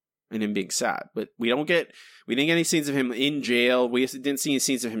children and him being sad. But we didn't get any scenes of him in jail. We didn't see any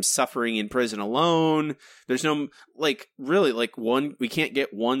scenes of him suffering in prison alone. There's no, like, really, like, we can't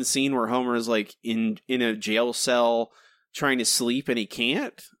get one scene where Homer is, like, in a jail cell trying to sleep and he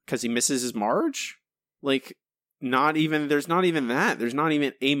can't because he misses his Marge. Like, there's not even that. There's not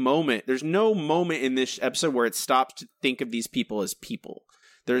even a moment. There's no moment in this episode where it stops to think of these people as people.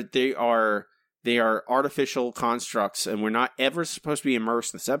 They are artificial constructs, and we're not ever supposed to be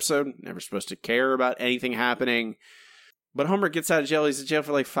immersed in this episode, never supposed to care about anything happening. But Homer gets out of jail. He's in jail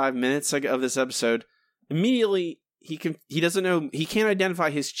for like 5 minutes of this episode. Immediately, he doesn't know, he can't identify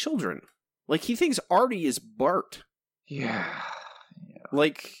his children. Like, he thinks Artie is Bart. Yeah.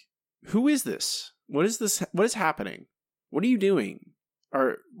 Like, who is this? What is this? What is happening? What are you doing?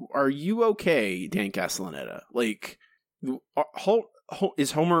 Are you okay, Dan Castellaneta? Like,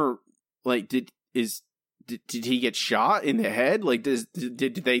 is Homer, like, did he get shot in the head? Like,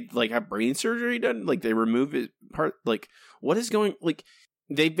 did they, like, have brain surgery done? Like, they remove his part? Like, what is going, like,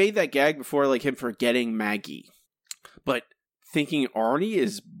 they made that gag before, like, him forgetting Maggie. But thinking Artie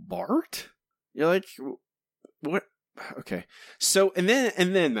is Bart? You're like, what? Okay. So, and then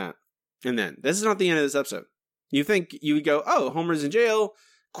this is not the end of this episode. You think you would go, oh, Homer's in jail,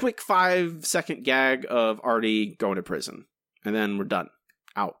 quick 5-second gag of Artie going to prison, and then we're done.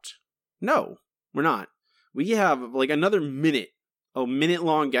 Out. No, we're not. We have like another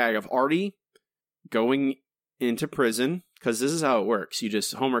minute-long gag of Artie going into prison, because this is how it works.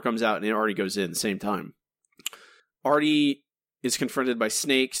 Homer comes out and Artie goes in at the same time. Artie is confronted by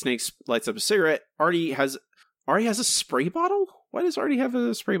Snake. Snake lights up a cigarette. Artie has a spray bottle? Why does Artie have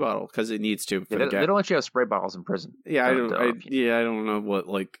a spray bottle? Because it needs to. They don't let you have spray bottles in prison. Yeah, I don't know what,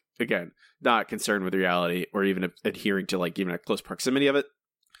 like, again, not concerned with reality or even adhering to, like, even a close proximity of it.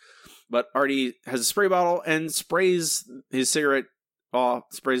 But Artie has a spray bottle and sprays his cigarette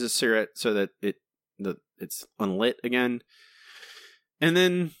so that it's unlit again. And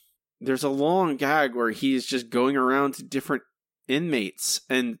then there's a long gag where he's just going around to different inmates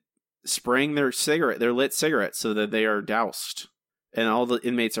and spraying their lit cigarettes so that they are doused. And all the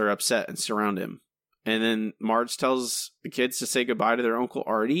inmates are upset and surround him. And then Marge tells the kids to say goodbye to their Uncle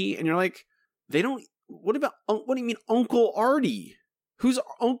Artie. And you're like, what do you mean Uncle Artie? Who's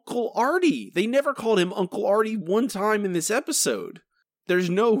Uncle Artie? They never called him Uncle Artie one time in this episode. There's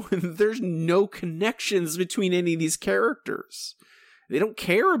no connections between any of these characters. They don't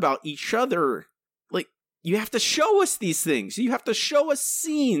care about each other. Like, you have to show us these things. You have to show us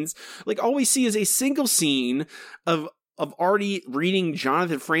scenes. Like, all we see is a single scene of Artie reading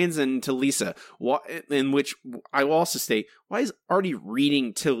Jonathan Franzen to Lisa, in which I will also state, why is Artie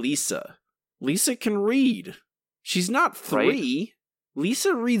reading to Lisa? Lisa can read. She's not 3. Right?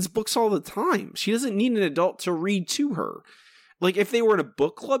 Lisa reads books all the time. She doesn't need an adult to read to her. Like, if they were in a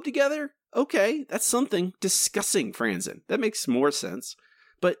book club together, okay, that's something. Discussing Franzen. That makes more sense.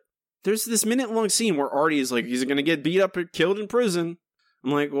 But there's this minute-long scene where Artie is like, he's going to get beat up or killed in prison.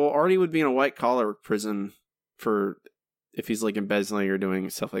 I'm like, well, Artie would be in a white-collar prison if he's, like, embezzling or doing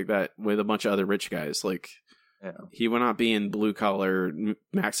stuff like that with a bunch of other rich guys. Like, yeah. He would not be in blue-collar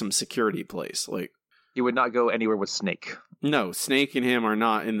maximum security place. Like, he would not go anywhere with Snake. No, Snake and him are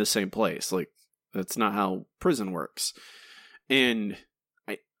not in the same place. Like, that's not how prison works. And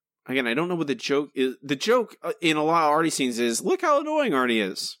I don't know what the joke is. The joke in a lot of Artie scenes is, look how annoying Artie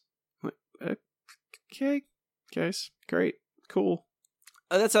is. Like, okay, guys, great, cool.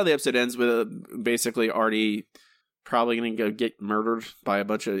 That's how the episode ends, with basically Artie probably going to go get murdered by a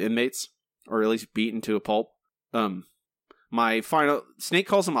bunch of inmates, or at least beaten to a pulp. My final Snake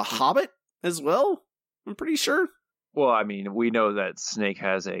calls him a hobbit as well. I'm pretty sure. Well, I mean, we know that Snake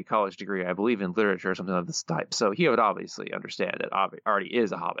has a college degree, I believe, in literature or something of this type, so he would obviously understand that Artie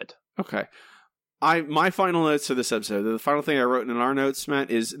is a hobbit. Okay. My final notes for this episode, the final thing I wrote in our notes, Matt,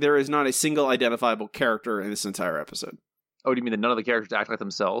 is there is not a single identifiable character in this entire episode. Oh, do you mean that none of the characters act like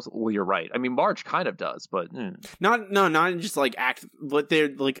themselves? Well, you're right. I mean, Marge kind of does, but not just like act, but they're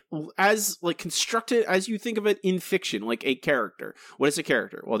like as like constructed as you think of it in fiction, like a character. What is a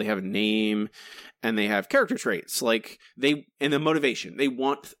character? Well, they have a name and they have character traits, like and the motivation. They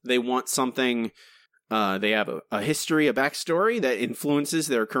want something. They have a history, a backstory that influences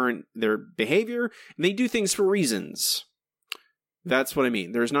their behavior, and they do things for reasons. That's what I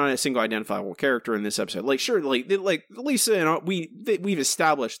mean. There's not a single identifiable character in this episode. Like, sure, like Lisa and we've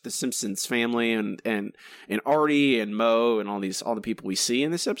established the Simpsons family and Artie and Mo and all the people we see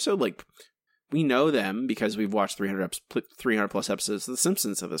in this episode. Like, we know them because we've watched 300 plus episodes of The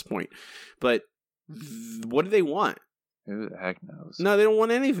Simpsons at this point. But what do they want? Who the heck knows? No, they don't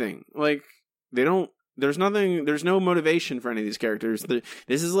want anything. Like, they don't. There's nothing. There's no motivation for any of these characters.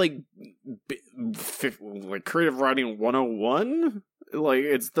 This is like creative writing 101. Like,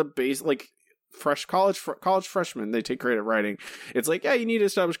 it's the base. Like, college freshmen, they take creative writing. It's like, yeah, you need to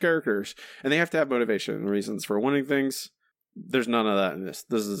establish characters, and they have to have motivation and reasons for wanting things. There's none of that in this.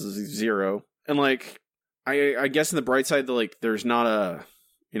 This is zero. And like, I guess in the bright side, like, there's not a,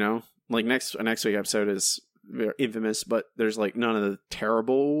 like next week episode is very infamous, but there's like none of the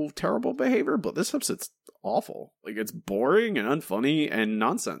terrible behavior. But this episode's awful. Like, it's boring and unfunny and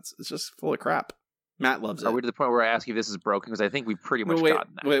nonsense. It's just full of crap. Matt loves it. Are we to the point where I ask you if this is broken? Because I think we pretty much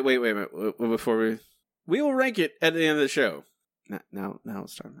gotten that. Wait a minute. Before we will rank it at the end of the show. Now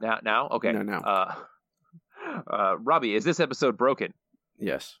it's time. Now? Okay. No, now. Robbie, is this episode broken?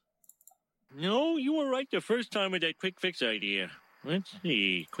 Yes. No, you were right the first time with that quick fix idea. Let's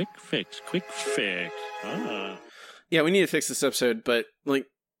see. Quick fix. Ah. Yeah, we need to fix this episode, but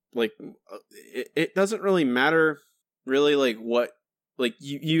it doesn't really matter. Really, like what? Like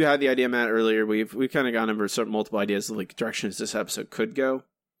you had the idea, Matt, earlier. We've kind of gone over certain multiple ideas of like directions this episode could go.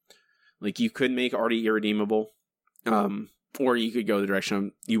 Like, you could make Artie irredeemable, or you could go the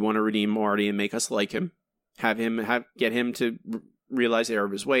direction you want to redeem Artie and make us like him, get him to realize the error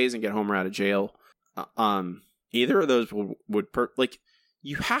of his ways and get Homer out of jail. Either of those would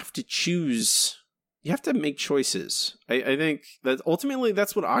you have to choose. You have to make choices. I think that ultimately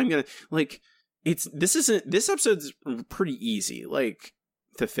that's what I'm gonna like. This episode's pretty easy, like,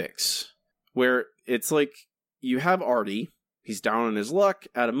 to fix. Where it's like, you have Artie, he's down on his luck,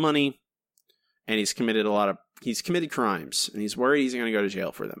 out of money, and he's committed crimes, and he's worried he's gonna go to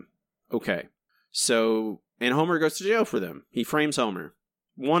jail for them. Okay. So, and Homer goes to jail for them. He frames Homer.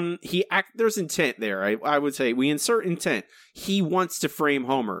 There's intent there. I would say we insert intent. He wants to frame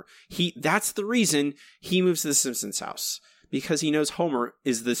Homer. That's the reason he moves to the Simpsons house, because he knows Homer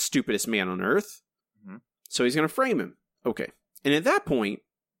is the stupidest man on earth. Mm-hmm. So he's going to frame him. Okay. And at that point,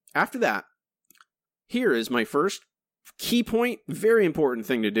 after that, here is my first key point. Very important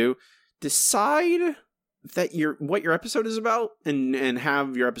thing to do. Decide that what your episode is about, and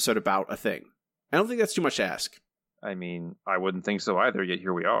have your episode about a thing. I don't think that's too much to ask. I mean, I wouldn't think so either, yet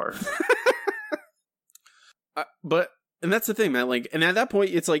here we are. And that's the thing, man. Like, and at that point,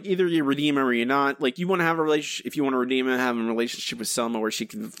 it's like either you redeem him or you're not. Like, you want to have a relationship. If you want to redeem him, have a relationship with Selma where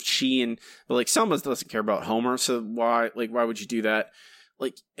but Selma doesn't care about Homer, so why would you do that?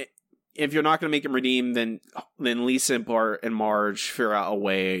 Like, if you're not going to make him redeem, then Lisa and Bart and Marge figure out a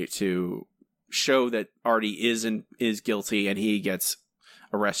way to show that Artie is guilty, and he gets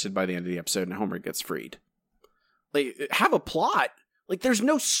arrested by the end of the episode, and Homer gets freed. Like, have a plot. Like, there's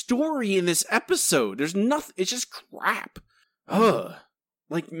no story in this episode. There's nothing. It's just crap. Ugh.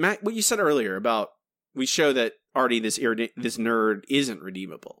 Like, Matt, what you said earlier about we show that Artie, this nerd, isn't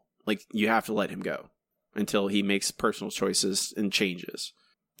redeemable. Like, you have to let him go until he makes personal choices and changes.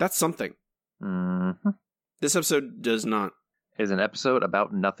 That's something. Mm-hmm. This episode does not. Is an episode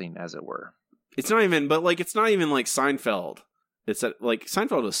about nothing, as it were. It's not even like Seinfeld. It's like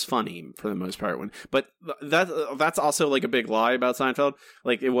Seinfeld was funny for the most part, but that's also like a big lie about Seinfeld.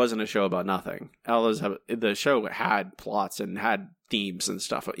 Like, it wasn't a show about nothing. The show had plots and had themes and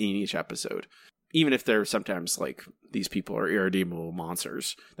stuff in each episode, even if they're sometimes like these people are irredeemable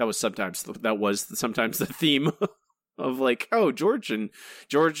monsters. That was sometimes the theme of like, oh, George and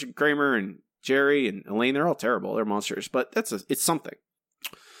Kramer and Jerry and Elaine, they're all terrible. They're monsters, but it's something.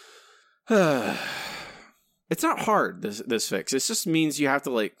 It's not hard, this fix. It just means you have to,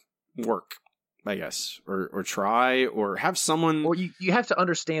 like, work, I guess, or try, or have someone. Well, you have to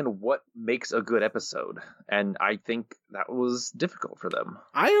understand what makes a good episode, and I think that was difficult for them.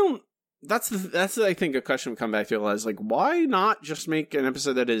 that's I think a question we come back to a lot is like, why not just make an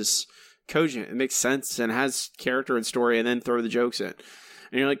episode that is cogent, it makes sense and has character and story, and then throw the jokes in?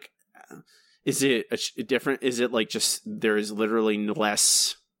 And you're like, is it different? Is it like just there is literally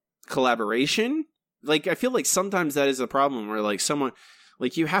less collaboration? Like, I feel like sometimes that is a problem where like someone,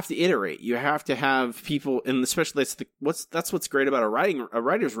 like, you have to iterate, you have to have people, and especially that's what's great about a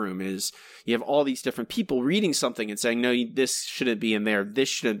writer's room is you have all these different people reading something and saying, no, this shouldn't be in there, this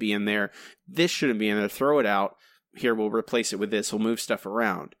shouldn't be in there, this shouldn't be in there, throw it out, here, we'll replace it with this, we'll move stuff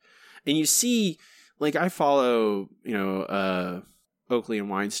around. And you see, like, I follow, Oakley and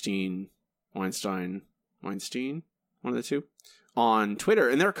Weinstein, one of the two, on Twitter,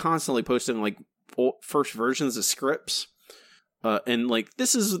 and they're constantly posting like first versions of scripts. And like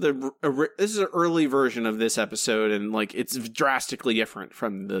this is an early version of this episode, and like it's drastically different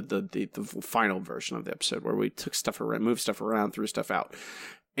from the final version of the episode where we took stuff around, moved stuff around, threw stuff out.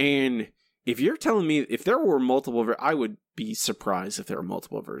 And if you're telling me if there were multiple, I would be surprised if there were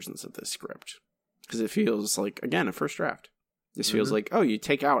multiple versions of this script, because it feels like, again, a first draft. This feels like, oh, you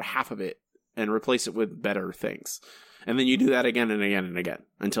take out half of it and replace it with better things, and then you do that again and again and again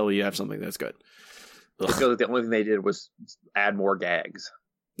until you have something that's good. I feel like the only thing they did was add more gags.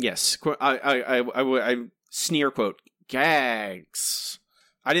 Yes, I sneer quote gags.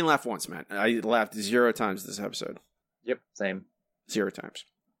 I didn't laugh once, man. I laughed 0 times this episode. Yep, same. 0 times.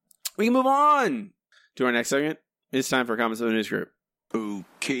 We can move on to our next segment. It's time for comments of the news group.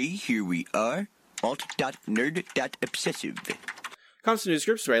 Okay, here we are. Alt.nerd.obsessive. Comments of the news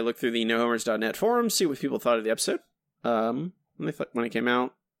group. So I look through the nohomers.net forums, see what people thought of the episode. When it came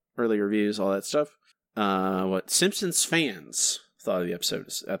out, early reviews, all that stuff. What Simpsons fans thought of the episode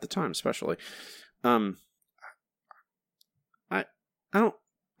at the time, especially. I don't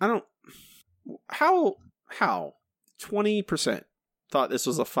how 20% thought this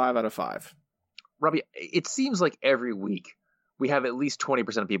was a 5 out of 5. Robbie, it seems like every week we have at least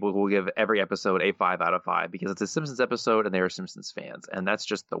 20% of people who will give every episode a 5 out of 5 because it's a Simpsons episode and they are Simpsons fans, and that's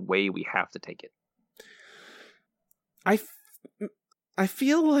just the way we have to take it. I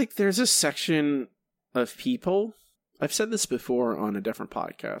feel like there's a section of people, I've said this before on a different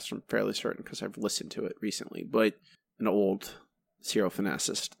podcast, I'm fairly certain because I've listened to it recently, but an old Serial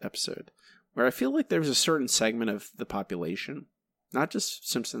Fanacist episode, where I feel like there's a certain segment of the population, not just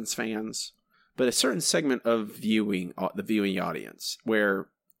Simpsons fans, but a certain segment of the viewing audience, where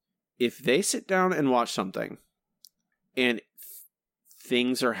if they sit down and watch something and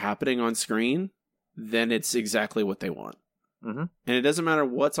things are happening on screen, then it's exactly what they want. Mm-hmm. And it doesn't matter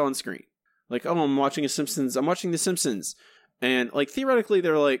what's on screen. Like, oh, I'm watching The Simpsons. And, like, theoretically,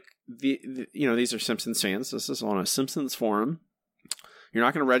 they're like, these are Simpsons fans. This is on a Simpsons forum. You're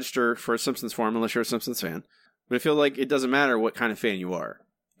not going to register for a Simpsons forum unless you're a Simpsons fan. But I feel like it doesn't matter what kind of fan you are.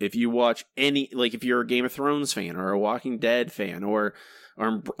 If you watch if you're a Game of Thrones fan, or a Walking Dead fan, or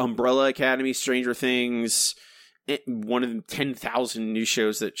Umbrella Academy, Stranger Things, one of the 10,000 new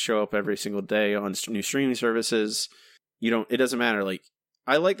shows that show up every single day on new streaming services, it doesn't matter. Like,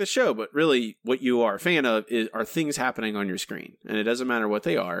 I like the show, but really what you are a fan of are things happening on your screen. And it doesn't matter what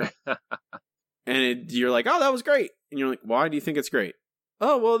they are. And you're like, oh, that was great. And you're like, why do you think it's great?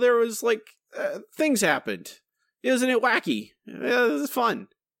 Oh, well, there was things happened. Isn't it wacky? Yeah, this is fun.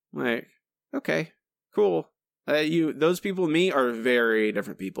 Like, okay, cool. Those people and me are very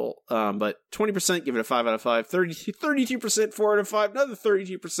different people. But 20% give it a 5 out of 5. 32% 4 out of 5. Another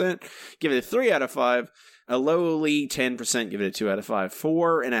 32% give it a 3 out of 5. A lowly 10% give it a 2 out of 5.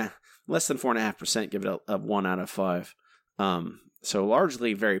 Less than 4.5% give it a 1 out of 5. So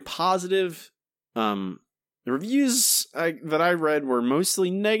largely very positive. The reviews that I read were mostly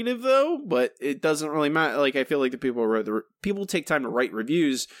negative, though, but it doesn't really matter. Like, I feel like the people who wrote people take time to write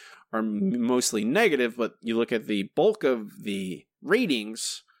reviews are mostly negative, but you look at the bulk of the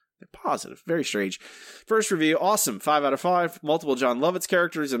ratings, they're positive. Very strange. First review, awesome, 5 out of 5. Multiple John Lovitz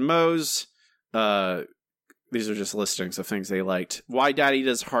characters and Moe's. These are just listings of things they liked. Why Daddy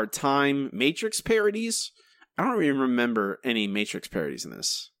Does Hard Time. Matrix parodies. I don't even remember any Matrix parodies in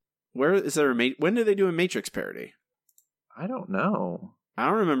this. Where is there when did they do a Matrix parody? I don't know. I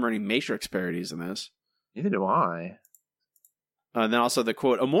don't remember any Matrix parodies in this. Neither do I. And then also the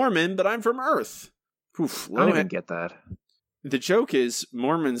quote, a Mormon, but I'm from Earth. Oof, I don't even get that. The joke is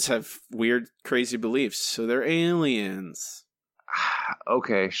Mormons have weird, crazy beliefs, so they're aliens.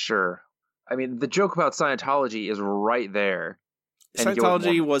 Okay, sure. I mean, the joke about Scientology is right there.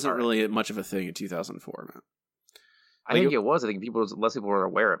 Scientology wasn't really much of a thing in 2004, man. I think it was. I think less people were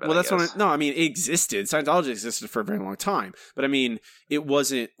aware of it. Well, that's what I mean, it existed. Scientology existed for a very long time. But I mean, it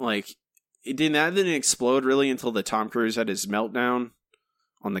wasn't like... That didn't explode really until the Tom Cruise had his meltdown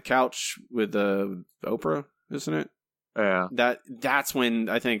on the couch with Oprah, isn't it? Yeah. That's when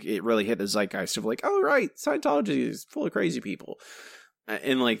I think it really hit the zeitgeist of like, oh right, Scientology is full of crazy people.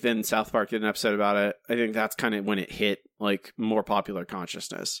 And like then South Park did an episode about it. I think that's kind of when it hit like more popular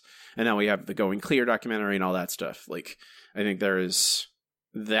consciousness. And now we have the Going Clear documentary and all that stuff. Like I think there is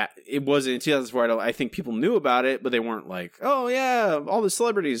that. It was in 2004. I think people knew about it, but they weren't like, oh yeah, all the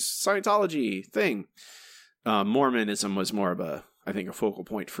celebrities, Scientology thing. Mormonism was more of a, I think, a focal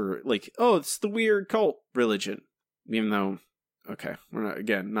point for like, oh, it's the weird cult religion. Even though, okay, we're not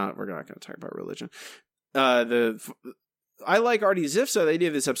going to talk about religion. I like Artie Ziff, so the idea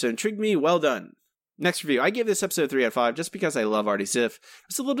of this episode intrigued me. Well done. Next review. I gave this episode 3 out of 5 just because I love Artie Ziff. I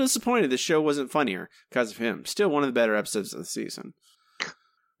was a little disappointed this show wasn't funnier because of him. Still one of the better episodes of the season.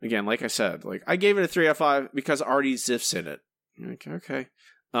 Again, like I said, like I gave it a 3 out of 5 because Artie Ziff's in it. Okay.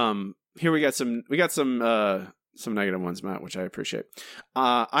 Here we got some negative ones, Matt, which I appreciate.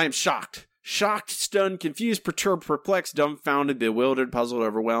 I am shocked. Shocked, stunned, confused, perturbed, perplexed, dumbfounded, bewildered, puzzled,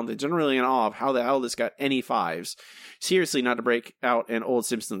 overwhelmed, and generally in awe of how the hell this got any 5s. Seriously, not to break out an old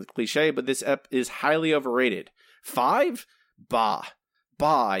Simpsons cliche, but this ep is highly overrated. 5? Bah.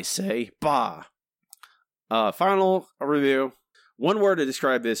 Bah, I say. Bah. Final review. One word to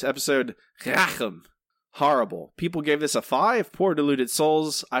describe this episode. Rachem. Horrible. People gave this a 5. Poor deluded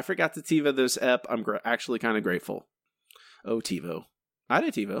souls. I forgot to TiVo this ep. I'm actually kind of grateful. Oh, TiVo. I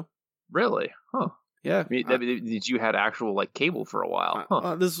did TiVo. Really? Huh. Yeah. Did you had actual like cable for a while? Huh.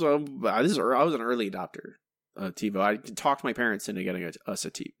 I was an early adopter of TiVo. I talked my parents into getting us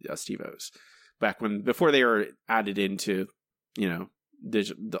TiVos back before they were added into,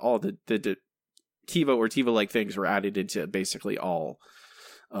 all the TiVo or TiVo-like things were added into basically all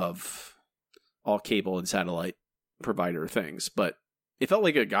cable and satellite provider things. But it felt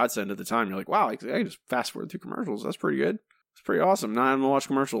like a godsend at the time. You're like, wow, I can just fast forward through commercials. That's pretty good. It's pretty awesome. Not having to watch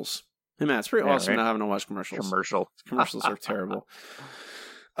commercials. Hey, Matt, it's pretty awesome not having to watch commercials. Commercials are terrible.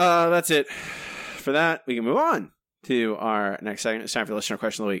 That's it. For that, we can move on to our next segment. It's time for listener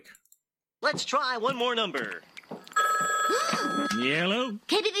question of the week. Let's try one more number. Yellow.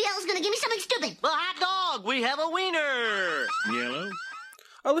 KBBL is going to give me something stupid. The hot dog. We have a wiener. Yellow.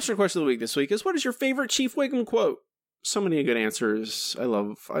 Our listener question of the week this week is, what is your favorite Chief Wiggum quote? So many good answers. I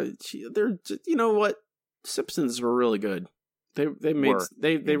love. They're. You know what? Simpsons were really good. They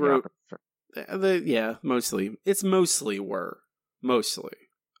wrote. Mostly. It's mostly were. Mostly.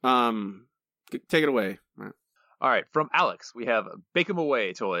 Take it away. All right. From Alex, we have Bake 'em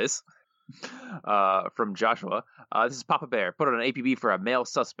Away toys. From Joshua, this is Papa Bear. Put on an APB for a male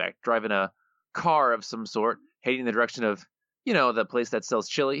suspect driving a car of some sort, heading in the direction of, the place that sells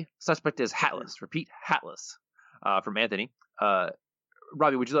chili. Suspect is hatless. Repeat, hatless. From Anthony.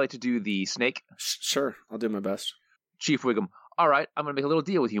 Robbie, would you like to do the snake? Sure, I'll do my best. Chief Wiggum. All right, I'm going to make a little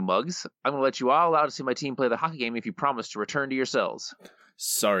deal with you, mugs. I'm going to let you all out to see my team play the hockey game if you promise to return to your cells.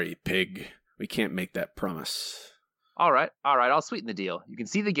 Sorry, pig. We can't make that promise. All right, I'll sweeten the deal. You can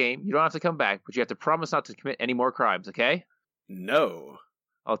see the game. You don't have to come back, but you have to promise not to commit any more crimes, okay? No.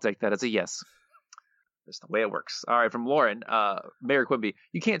 I'll take that as a yes. That's the way it works. All right, from Lauren, Mayor Quimby.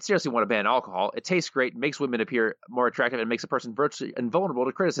 You can't seriously want to ban alcohol. It tastes great, makes women appear more attractive, and makes a person virtually invulnerable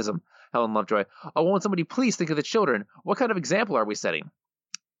to criticism. Helen Lovejoy. Oh, won't somebody please think of the children? What kind of example are we setting?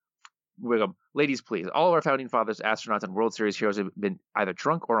 Wiggum. Ladies, please. All of our founding fathers, astronauts, and World Series heroes have been either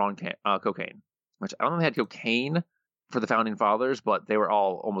drunk or on cocaine. Which I don't know if they had cocaine for the founding fathers, but they were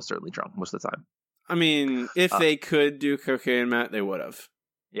all almost certainly drunk most of the time. I mean, if they could do cocaine, Matt, they would have.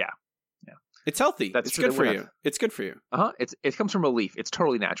 Yeah. It's healthy. It's good for you. It's good for you. It comes from relief. It's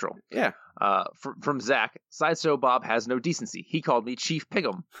totally natural. Yeah. From Zach, Sideshow Bob has no decency. He called me Chief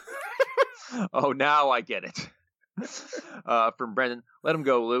Pig'em. Oh, now I get it. From Brendan, let him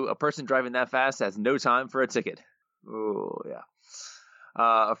go, Lou. A person driving that fast has no time for a ticket. Oh,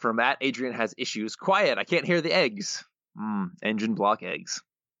 yeah. From Matt, Adrian has issues. Quiet, I can't hear the eggs. Engine block eggs.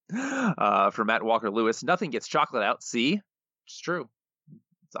 From Matt Walker Lewis, nothing gets chocolate out. See? It's true.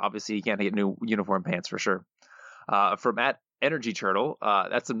 It's obviously you can't get new uniform pants for sure. From Matt Energy Turtle,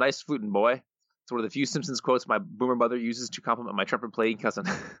 that's some nice fluting, boy. It's one of the few Simpsons quotes my boomer mother uses to compliment my trumpet playing cousin.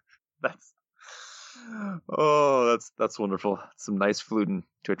 That's wonderful. Some nice fluting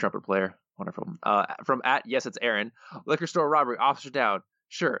to a trumpet player. Wonderful. From yes, it's Aaron. Liquor store robbery, officer down.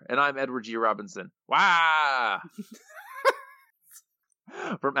 Sure, and I'm Edward G. Robinson. Wow.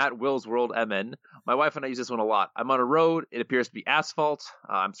 From Will's World MN. My wife and I use this one a lot. I'm on a road. It appears to be asphalt.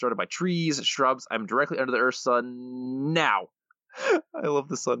 I'm surrounded by trees, shrubs. I'm directly under the Earth's sun now. I love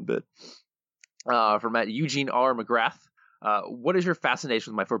the sun bit. From Eugene R. McGrath. What is your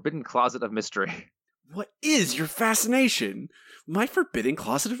fascination with my forbidden closet of mystery? what is your fascination? My forbidden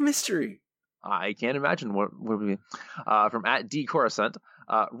closet of mystery. I can't imagine what would be. From at D Coruscant.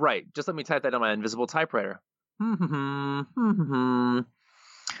 Right, just let me type that on my invisible typewriter.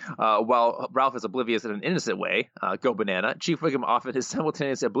 While Ralph is oblivious in an innocent way, go banana, Chief Wiggum often is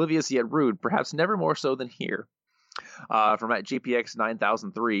simultaneously oblivious yet rude, perhaps never more so than here. From at JPX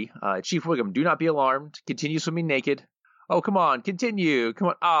 9003, Chief Wiggum, do not be alarmed. Continue swimming naked. Oh, come on, continue. Come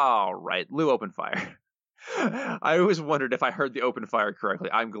on. All right, Lou, open fire. I always wondered if I heard the open fire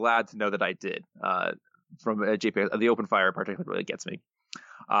correctly. I'm glad to know that I did. From JPX, the open fire particularly really gets me.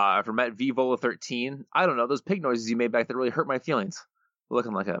 From at VVola 13, I don't know, those pig noises you made back there really hurt my feelings.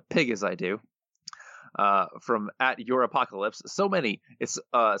 Looking like a pig as I do. From at Your Apocalypse, so many. So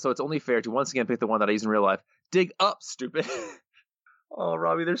it's only fair to once again pick the one that I use in real life. Dig up, stupid. Oh,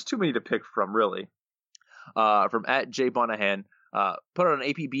 Robbie, there's too many to pick from, really. From at J Bonahan, put on an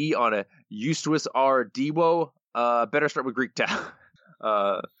APB on a Eustace R. Dewo. Better start with Greek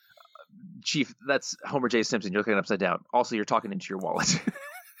Town. Chief, that's Homer J. Simpson. You're looking upside down. Also, you're talking into your wallet.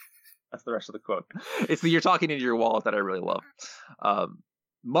 That's the rest of the quote. It's the "you're talking into your wallet" that I really love.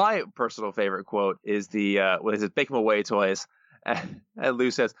 My personal favorite quote is the what is it? "Bake 'em away, toys." And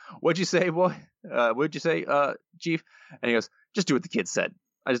Lou says, "What'd you say, boy? What'd you say, Chief?" And he goes, "Just do what the kid said."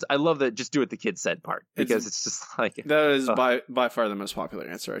 I love the "just do what the kid said" part because it's just like that is by far the most popular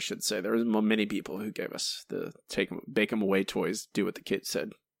answer. I should say there was many people who gave us the "bake 'em away, toys." Do what the kid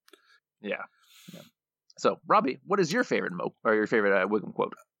said. Yeah. So, Robbie, what is your favorite your favorite Wiggum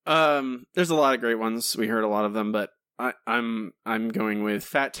quote? There's a lot of great ones. We heard a lot of them, but I'm going with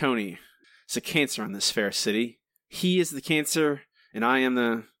Fat Tony. It's a cancer on this fair city. He is the cancer, and I am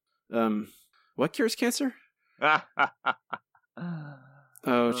the what cures cancer?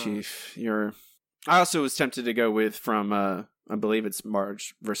 Oh, Chief, I also was tempted to go with from I believe it's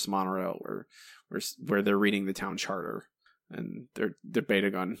Marge versus Monorail, where they're reading the town charter and they're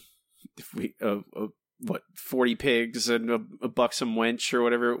debating on if we 40 pigs and a buxom wench or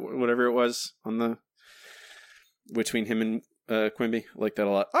whatever it was on the between him and Quimby. I like that a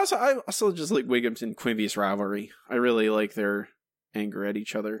lot. I also just like Wiggum's and Quimby's rivalry. I really like their anger at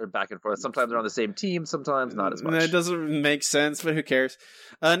each other. They're back and forth. Sometimes they're on the same team, sometimes not as much. That doesn't make sense, but who cares?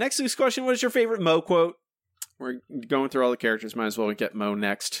 Next week's question: what is your favorite Mo quote? We're going through all the characters. Might as well get Mo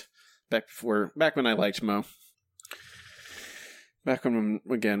next. Back when I liked Mo. Back when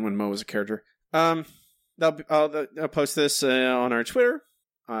Mo was a character. I'll post this on our Twitter,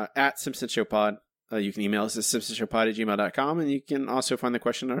 at Simpson Show Pod. You can email us at simpsonshowpod@gmail.com, and you can also find the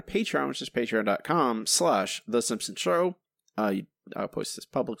question on our Patreon, which is patreon.com/thesimpsonshow. I'll post this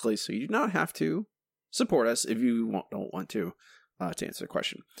publicly, so you do not have to support us if you don't want to answer the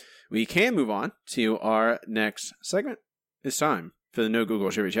question. We can move on to our next segment. It's time for the No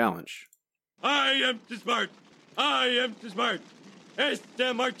Google Trivia Challenge. I am too smart. I am too smart.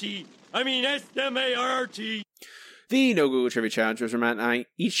 S-M-R-T. I mean S-M-A-R-R-T. The No Google Trivia Challenge is where Matt and I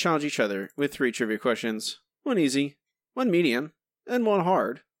each challenge each other with 3 trivia questions. One easy, one medium, and one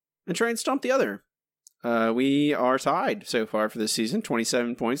hard. And try and stump the other. We are tied so far for this season.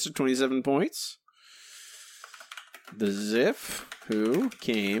 27 points to 27 points. The Ziff Who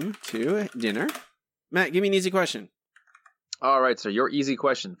Came to Dinner. Matt, give me an easy question. All right, so your easy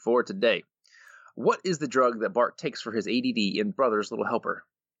question for today. What is the drug that Bart takes for his ADD in Brother's Little Helper?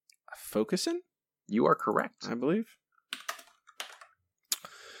 Focusin? You are correct. I believe.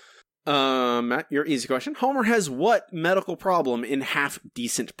 Matt, your easy question. Homer has what medical problem in Half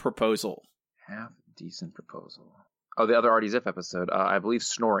Decent Proposal? Half Decent Proposal. Oh, the other Artie Ziff episode. I believe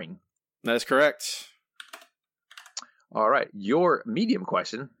snoring. That is correct. All right, your medium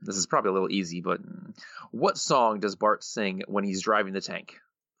question. This is probably a little easy, but what song does Bart sing when he's driving the tank?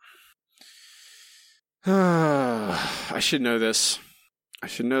 I should know this.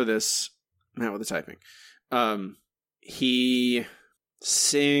 Matt with the typing. He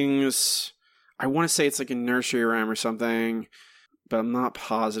sings, I want to say it's like a nursery rhyme or something, but I'm not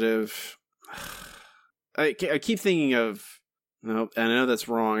positive. I keep thinking of, nope, and I know that's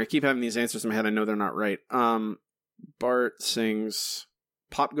wrong. I keep having these answers in my head. I know they're not right. Bart sings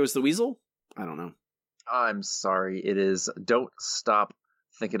Pop Goes the Weasel? I don't know. I'm sorry. It is Don't Stop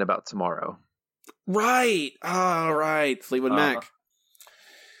Thinking About Tomorrow. Right. Oh, right. Fleetwood Mac.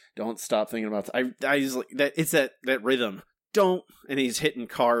 Don't stop thinking about I just like that. It's that rhythm. Don't, and he's hitting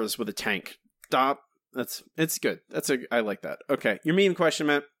cars with a tank. Stop. It's good. I like that. Okay. Your medium question,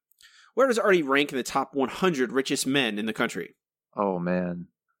 Matt. Where does Artie rank in the top 100 richest men in the country? Oh man.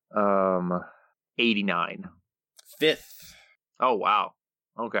 89. 5th. Oh wow.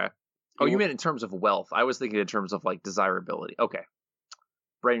 Okay. Oh, you meant in terms of wealth. I was thinking in terms of like desirability. Okay.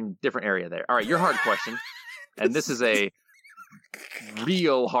 brain, different area there. All right, your hard question, and this is a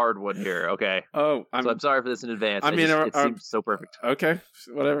real hard one here. Okay. Oh, I'm sorry for this in advance. I mean, it seems so perfect. Okay,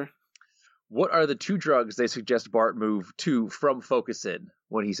 whatever. What are the 2 drugs they suggest Bart move to from Focusin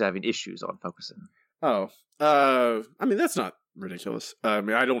when he's having issues on Focusin? Oh, I mean, that's not ridiculous. I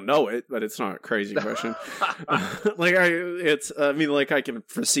mean, I don't know it, but it's not a crazy question. I can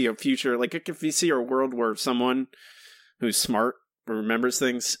foresee a future. Like, I can foresee a world where someone who's smart or remembers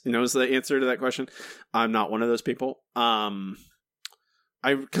things knows the answer to that question. I'm not one of those people. Because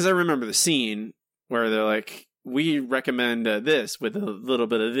I remember the scene where they're like, we recommend this with a little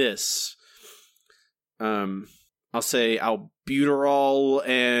bit of this. I'll say albuterol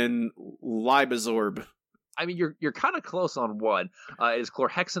and Libazorb. I mean, you're kind of close on one. It is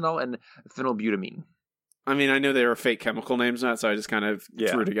chlorhexanol and phenylbutamine. I mean, I know they were fake chemical names, not so I just kind of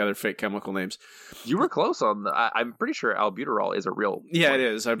threw together fake chemical names. You were close on. I'm pretty sure albuterol is a real. Yeah, it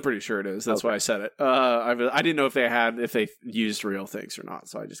is. I'm pretty sure it is. That's why I said it. I didn't know if they used real things or not,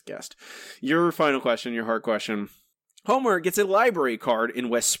 so I just guessed. Your final question, your hard question. Homer gets a library card in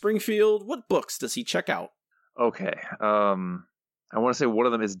West Springfield. What books does he check out? Okay. I want to say one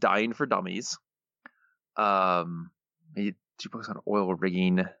of them is Dying for Dummies. Maybe 2 books on oil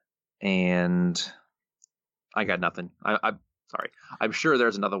rigging, and I got nothing. I'm sorry. I'm sure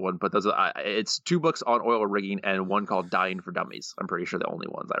there's another one, but it's 2 books on oil rigging and one called Dying for Dummies. I'm pretty sure the only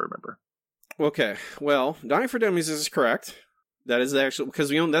ones I remember. Okay. Well, Dying for Dummies is correct. That is the actual, because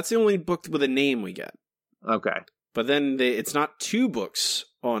that's the only book with a name we get. Okay. But then it's not 2 books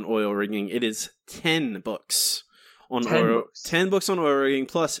on oil rigging. It is 10 books on 10 books on oil rigging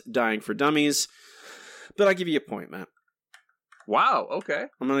plus Dying for Dummies. But I'll give you a point, Matt. Wow. Okay.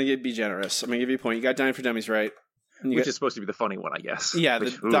 I'm going to be generous. I'm going to give you a point. You got Dying for Dummies right. Which is supposed to be the funny one, I guess. Yeah,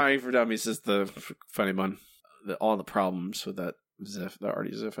 Dying for Dummies is the funny one. All the problems with that Ziff, the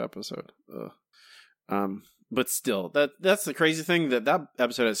Artie Ziff episode. But still, that's the crazy thing, that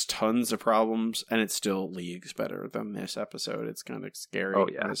episode has tons of problems, and it's still leagues better than this episode. It's kind of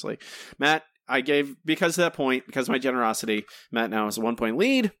scary, honestly. Matt, because of that point, because of my generosity, Matt now has a 1-point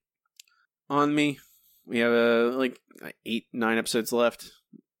lead on me. We have 8-9 episodes left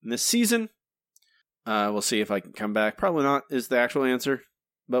in this season. We'll see if I can come back. Probably not is the actual answer,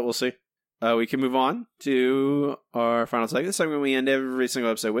 but we'll see. We can move on to our final segment. This segment we end every single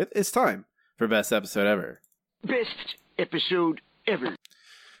episode with. It's time for Best Episode Ever. Best episode ever.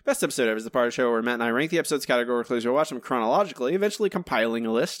 Best Episode Ever is the part of the show where Matt and I rank the episodes categorically as we watch them chronologically, eventually compiling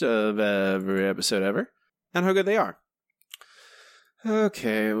a list of every episode ever and how good they are.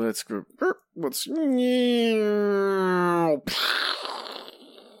 Okay, let's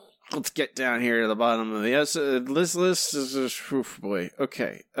get down here to the bottom of the list. This is boy.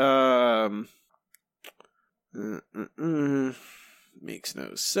 Okay. Makes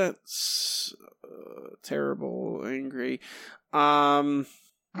no sense. Terrible, angry. Are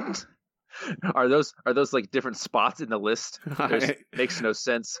those like different spots in the list? Makes no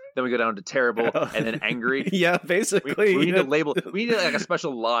sense. Then we go down to terrible and then angry. Yeah, basically. We need to label. We need like a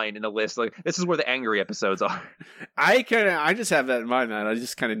special line in the list. Like, this is where the angry episodes are. I just have that in mind, man. I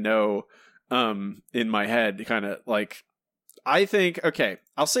just kind of know, in my head, kind of like, I think. Okay,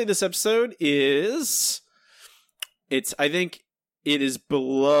 I'll say this episode is. I think it is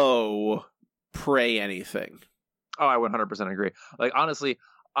below Pray Anything. Oh, I 100% agree. Like, honestly,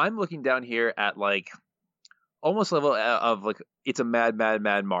 I'm looking down here at like almost level of like it's a mad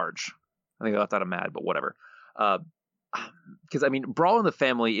Marge. I think I left out a mad, but whatever. Because I mean, Brawl in the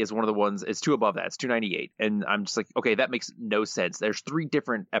Family is one of the ones. It's 2 above that. It's 298, and I'm just like, okay, that makes no sense. There's 3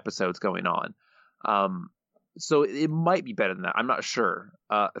 different episodes going on, so it might be better than that. I'm not sure.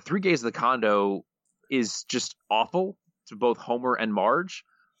 3 Days of the Condo is just awful to both Homer and Marge.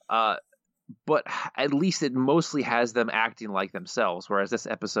 But at least it mostly has them acting like themselves, whereas this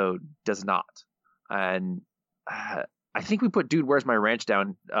episode does not. And I think we put Dude, Where's My Ranch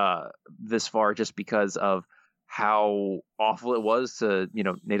down this far just because of how awful it was to,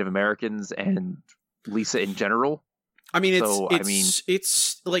 Native Americans and Lisa in general. I mean,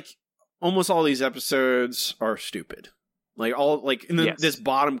 it's like almost all these episodes are stupid. Like this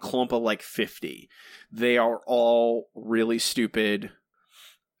bottom clump of like 50, they are all really stupid.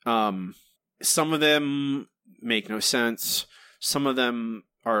 Some of them make no sense. Some of them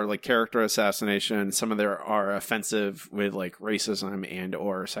are like character assassination. Some of them are offensive with like racism and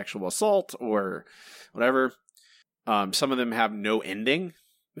or sexual assault or whatever. Some of them have no ending.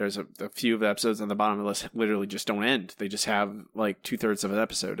 There's a few of the episodes on the bottom of the list literally just don't end. They just have like 2/3 of an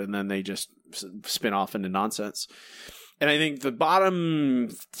episode and then they just spin off into nonsense. And I think the bottom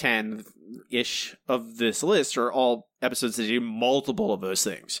 10-ish of this list are all episodes that do multiple of those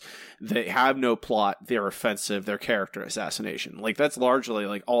things. They have no plot, they're offensive, they're character assassination. Like, that's largely,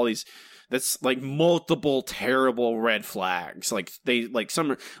 like, all these... That's, like, multiple terrible red flags. Like, they, like,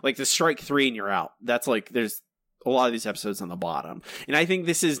 some... Like, the strike 3 and you're out. That's, like, there's a lot of these episodes on the bottom. And I think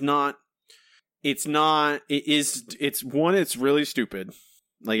this is not... It's one, it's really stupid.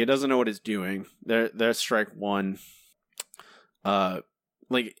 Like, it doesn't know what it's doing. There's strike 1...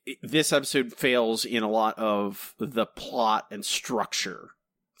 this episode fails in a lot of the plot and structure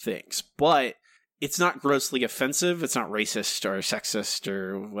things, but it's not grossly offensive. It's not racist or sexist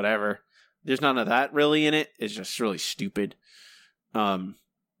or whatever. There's none of that really in it. It's just really stupid.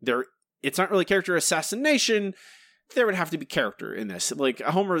 It's not really character assassination. There would have to be character in this. Like,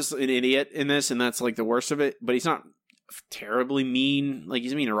 Homer's an idiot in this, and that's like the worst of it, but he's not terribly mean. Like,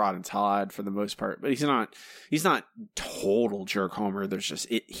 he's mean to Rod and Todd for the most part, but he's not total jerk Homer. There's just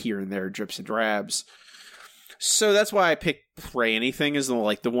it here and there, drips and drabs. So that's why I picked Pray Anything as the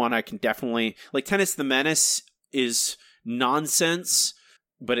one I can definitely like. Tennis the Menace is nonsense,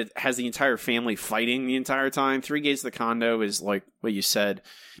 but it has the entire family fighting the entire time. 3 Gays of the Condo is like what you said,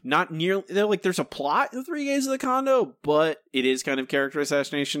 not nearly like there's a plot in 3 Gays of the Condo, but it is kind of character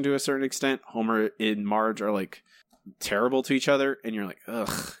assassination to a certain extent. Homer and Marge are like terrible to each other, and you're like,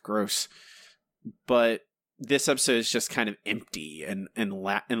 ugh, gross. But this episode is just kind of empty and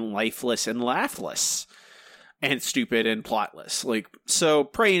lifeless and laughless and stupid and plotless. Like, so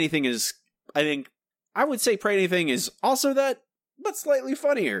Pray Anything is, I would say Pray Anything is also that, but slightly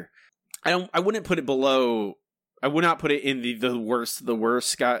funnier. I wouldn't put it below. I would not put it in the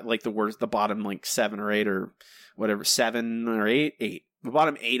worst guy, like the bottom like 7 or 8 or whatever, 7 or 8. The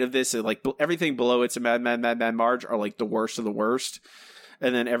bottom 8 of this is like everything below it's a Mad Marge are like the worst of the worst.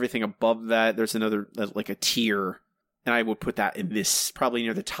 And then everything above that, there's another, like a tier. And I would put that in this, probably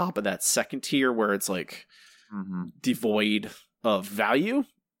near the top of that second tier where it's like devoid of value,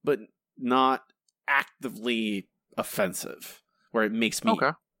 but not actively offensive, where it makes me.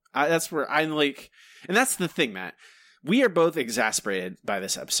 Okay. That's where I'm like, and that's the thing, Matt. We are both exasperated by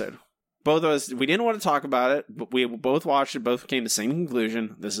this episode. Both of us, we didn't want to talk about it, but we both watched it, both came to the same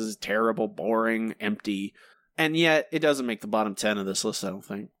conclusion. This is terrible, boring, empty, and yet it doesn't make the bottom 10 of this list, I don't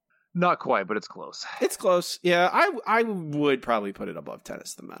think. Not quite, but it's close. It's close. Yeah, I would probably put it above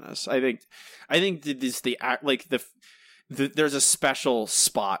Tennis the Menace. I think this there's a special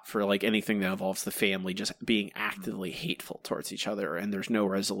spot for like anything that involves the family just being actively hateful towards each other, and there's no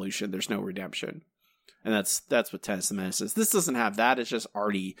resolution, there's no redemption. And that's what Tennis the Menace is. This doesn't have that. It's just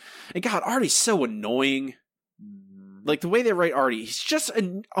Artie. And God, Artie's so annoying. Like, the way they write Artie, he's just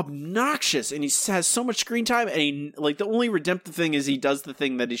obnoxious, and he has so much screen time, and the only redemptive thing is he does the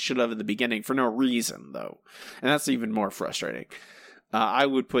thing that he should have in the beginning for no reason, though. And that's even more frustrating. I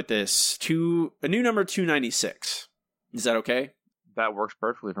would put this to a new number 296. Is that okay? That works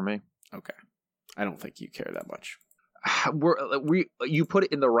perfectly for me. Okay. I don't think you care that much. You put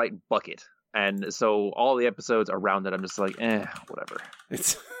it in the right bucket. And so all the episodes around it, I'm just like, whatever.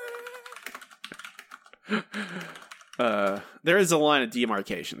 It's there is a line of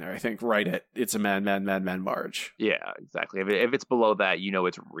demarcation there, I think, right at it's a Mad Marge. Yeah, exactly. If it's below that, you know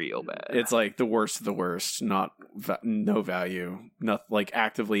it's real bad. It's like the worst of the worst, not no value, not like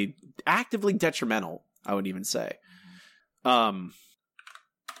actively detrimental, I would even say. Now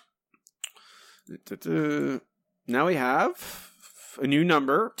we have a new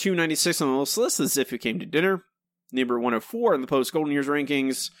number, 296 on the list. This is Ziff Who Came to Dinner, number 104 in the post Golden Years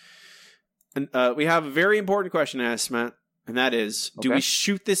rankings. And we have a very important question to ask, Matt, and that is, do we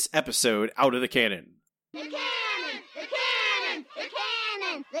shoot this episode out of the canon? The cannon! The cannon! The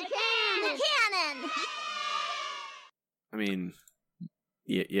cannon! The cannon! The cannon! I mean,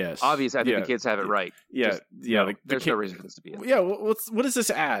 yes. Obviously, I think the kids have it right. Yeah, there's no reason for this to be it. Yeah, what does this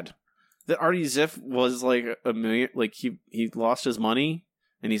add? That Artie Ziff was like a million, like he lost his money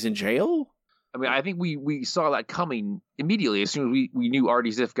and he's in jail? I mean, I think we saw that coming immediately as soon as we knew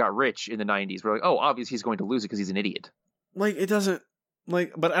Artie Ziff got rich in the 90s. We're like, oh, obviously he's going to lose it because he's an idiot. Like, it doesn't,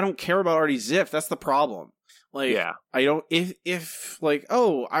 like, but I don't care about Artie Ziff. That's the problem. Like, yeah. I don't, if like,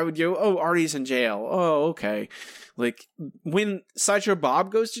 oh, I would go, oh, Artie's in jail. Oh, okay. Like, when Sideshow Bob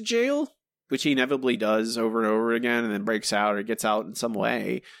goes to jail, which he inevitably does over and over again and then breaks out or gets out in some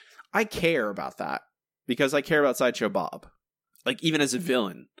way, I care about that because I care about Sideshow Bob. Like, even as a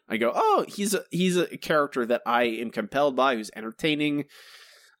villain, I go, oh, he's a character that I am compelled by, who's entertaining.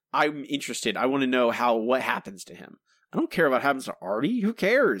 I'm interested. I want to know what happens to him. I don't care what happens to Artie. Who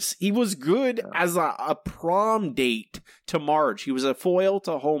cares? He was good as a prom date to Marge. He was a foil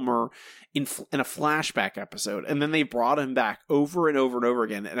to Homer in a flashback episode. And then they brought him back over and over and over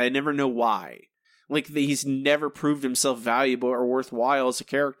again. And I never know why. Like, he's never proved himself valuable or worthwhile as a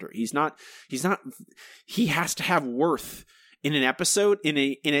character. He has to have worth in an episode in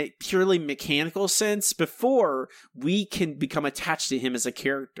a purely mechanical sense before we can become attached to him as a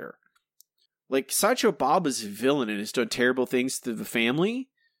character. Like, Sideshow Bob is a villain and has done terrible things to the family,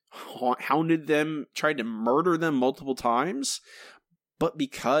 hounded them, tried to murder them multiple times. But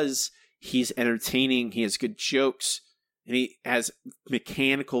because he's entertaining, he has good jokes, and he has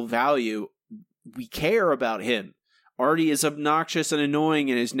mechanical value, we care about him. Artie is obnoxious and annoying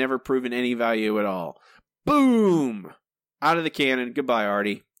and has never proven any value at all. Boom! Out of the canon. Goodbye,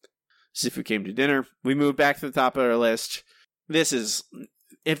 Artie. Ziff Who Came to dinner. We move back to the top of our list. This is,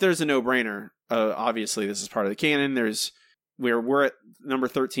 if there's a no-brainer, obviously this is part of the canon. We're at number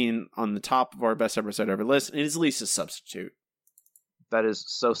 13 on the top of our best episode ever list, and it is Lisa's Substitute. That is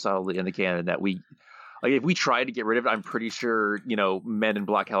so solidly in the canon that if we tried to get rid of it, I'm pretty sure, men in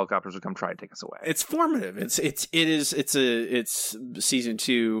black helicopters would come try and take us away. It's formative. It's season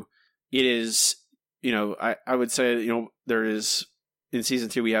 2. It is, I would say, there is, in season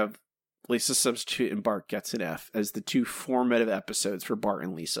 2, we have Lisa's Substitute and Bart Gets an F as the two formative episodes for Bart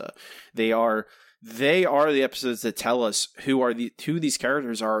and Lisa. They are the episodes that tell us who these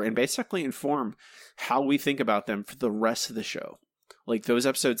characters are and basically inform how we think about them for the rest of the show. Like, those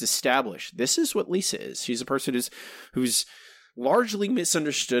episodes establish this is what Lisa is. She's a person who's largely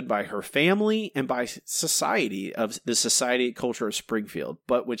misunderstood by her family and by society, of the society culture of Springfield.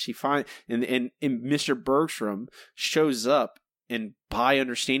 But when she finds and Mr. Bergstrom shows up, and by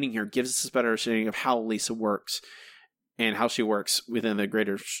understanding her, gives us a better understanding of how Lisa works and how she works within the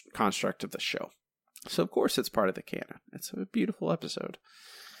greater construct of the show. So, of course, it's part of the canon. It's a beautiful episode.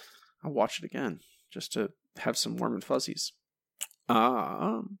 I'll watch it again just to have some warm and fuzzies.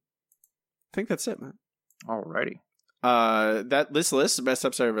 I think that's it, man. Alrighty. This list, the best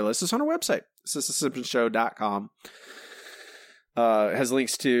episode of our list, is on our website. This is thesimpsonshow.com. It has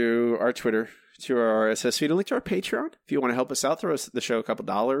links to our Twitter, to our RSS feed, a link to our Patreon. If you want to help us out, throw us the show a couple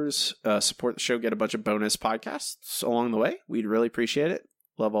dollars, support the show, get a bunch of bonus podcasts along the way. We'd really appreciate it.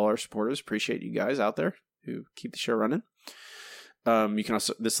 Love all our supporters. Appreciate you guys out there who keep the show running. You can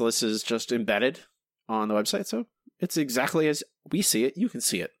also, this list is just embedded on the website, so it's exactly as we see it. You can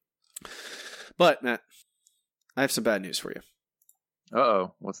see it. But, Matt, I have some bad news for you.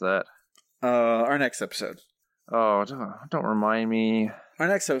 Uh-oh. What's that? Our next episode. Oh, don't remind me. Our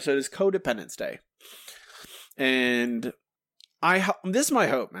next episode is Codependence Day. And this is my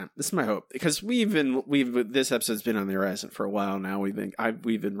hope, man. This is my hope. Because this episode's been on the horizon for a while now. We've been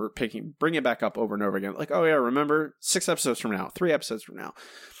bringing it back up over and over again. Like, oh yeah, remember 6 episodes from now, 3 episodes from now.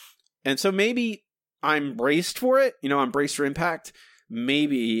 And so maybe I'm braced for it. I'm braced for impact.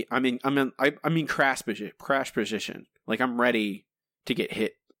 Maybe I'm in crash position. Like, I'm ready to get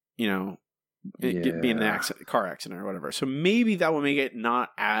hit, be in an car accident or whatever. So maybe that will make it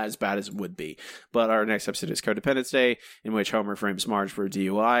not as bad as it would be. But our next episode is Codependence Day, in which Homer frames Marge for a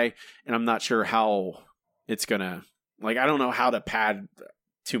DUI. And I'm not sure how it's going to, I don't know how to pad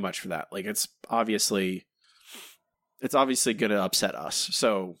too much for that. Like, it's obviously going to upset us.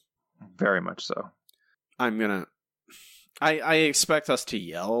 So very much so. I expect us to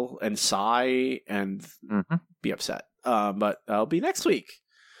yell and sigh and be upset. But that'll be next week.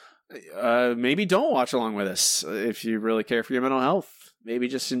 Maybe don't watch along with us if you really care for your mental health. Maybe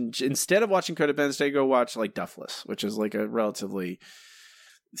just instead of watching Codependence Day, go watch Duffless, which is a relatively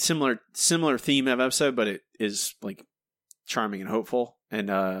similar theme of episode, but it is charming and hopeful.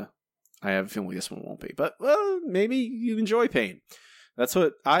 And I have a feeling this one won't be. But maybe you enjoy pain. That's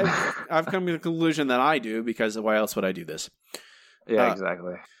what I've come to the conclusion that I do, because why else would I do this? Yeah,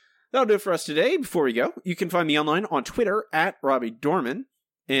 exactly. That'll do it for us today. Before we go, you can find me online on Twitter at Robbie Dorman,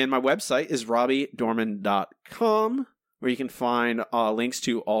 and my website is robbiedorman.com, where you can find links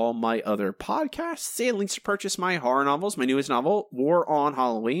to all my other podcasts and links to purchase my horror novels. My newest novel, War on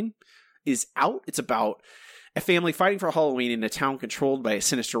Halloween, is out. It's about a family fighting for Halloween in a town controlled by a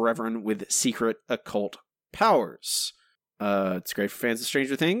sinister reverend with secret occult powers. It's great for fans of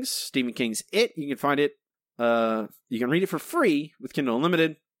Stranger Things. Stephen King's It. You can find it. You can read it for free with Kindle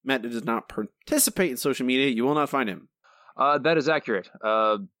Unlimited. Matt does not participate in social media. You will not find him. That is accurate.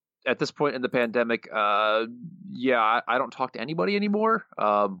 At this point in the pandemic, I don't talk to anybody anymore.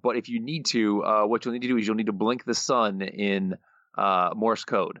 But if you need to, what you'll need to do is you'll need to blink the sun in Morse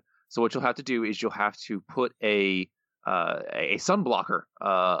code. So what you'll have to do is you'll have to put a a sun blocker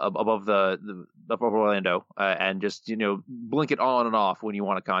above above Orlando, and just blink it on and off when you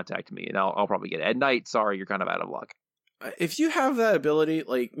want to contact me, and I'll probably get it. At night, sorry, you're kind of out of luck. If you have that ability,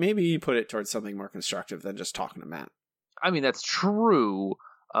 like maybe you put it towards something more constructive than just talking to Matt. I mean, that's true.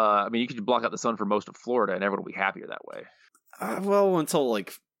 I mean, you could block out the sun for most of Florida, and everyone will be happier that way. Well, until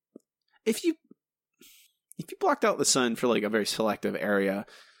like, if you blocked out the sun for like a very selective area,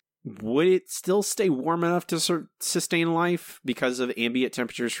 would it still stay warm enough to sustain life because of ambient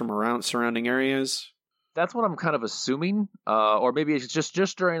temperatures from around surrounding areas? That's what I'm kind of assuming, or maybe it's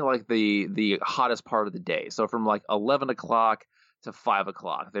just during like the hottest part of the day. So from like 11 o'clock to 5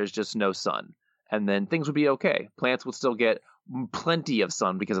 o'clock, there's just no sun, and then things would be okay. Plants would still get plenty of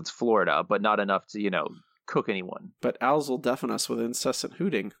sun because it's Florida, but not enough to cook anyone. But owls will deafen us with incessant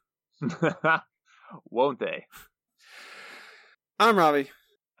hooting, won't they? I'm Robbie,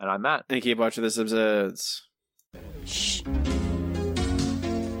 and I'm Matt, and keep watching the Simpsons. Shh.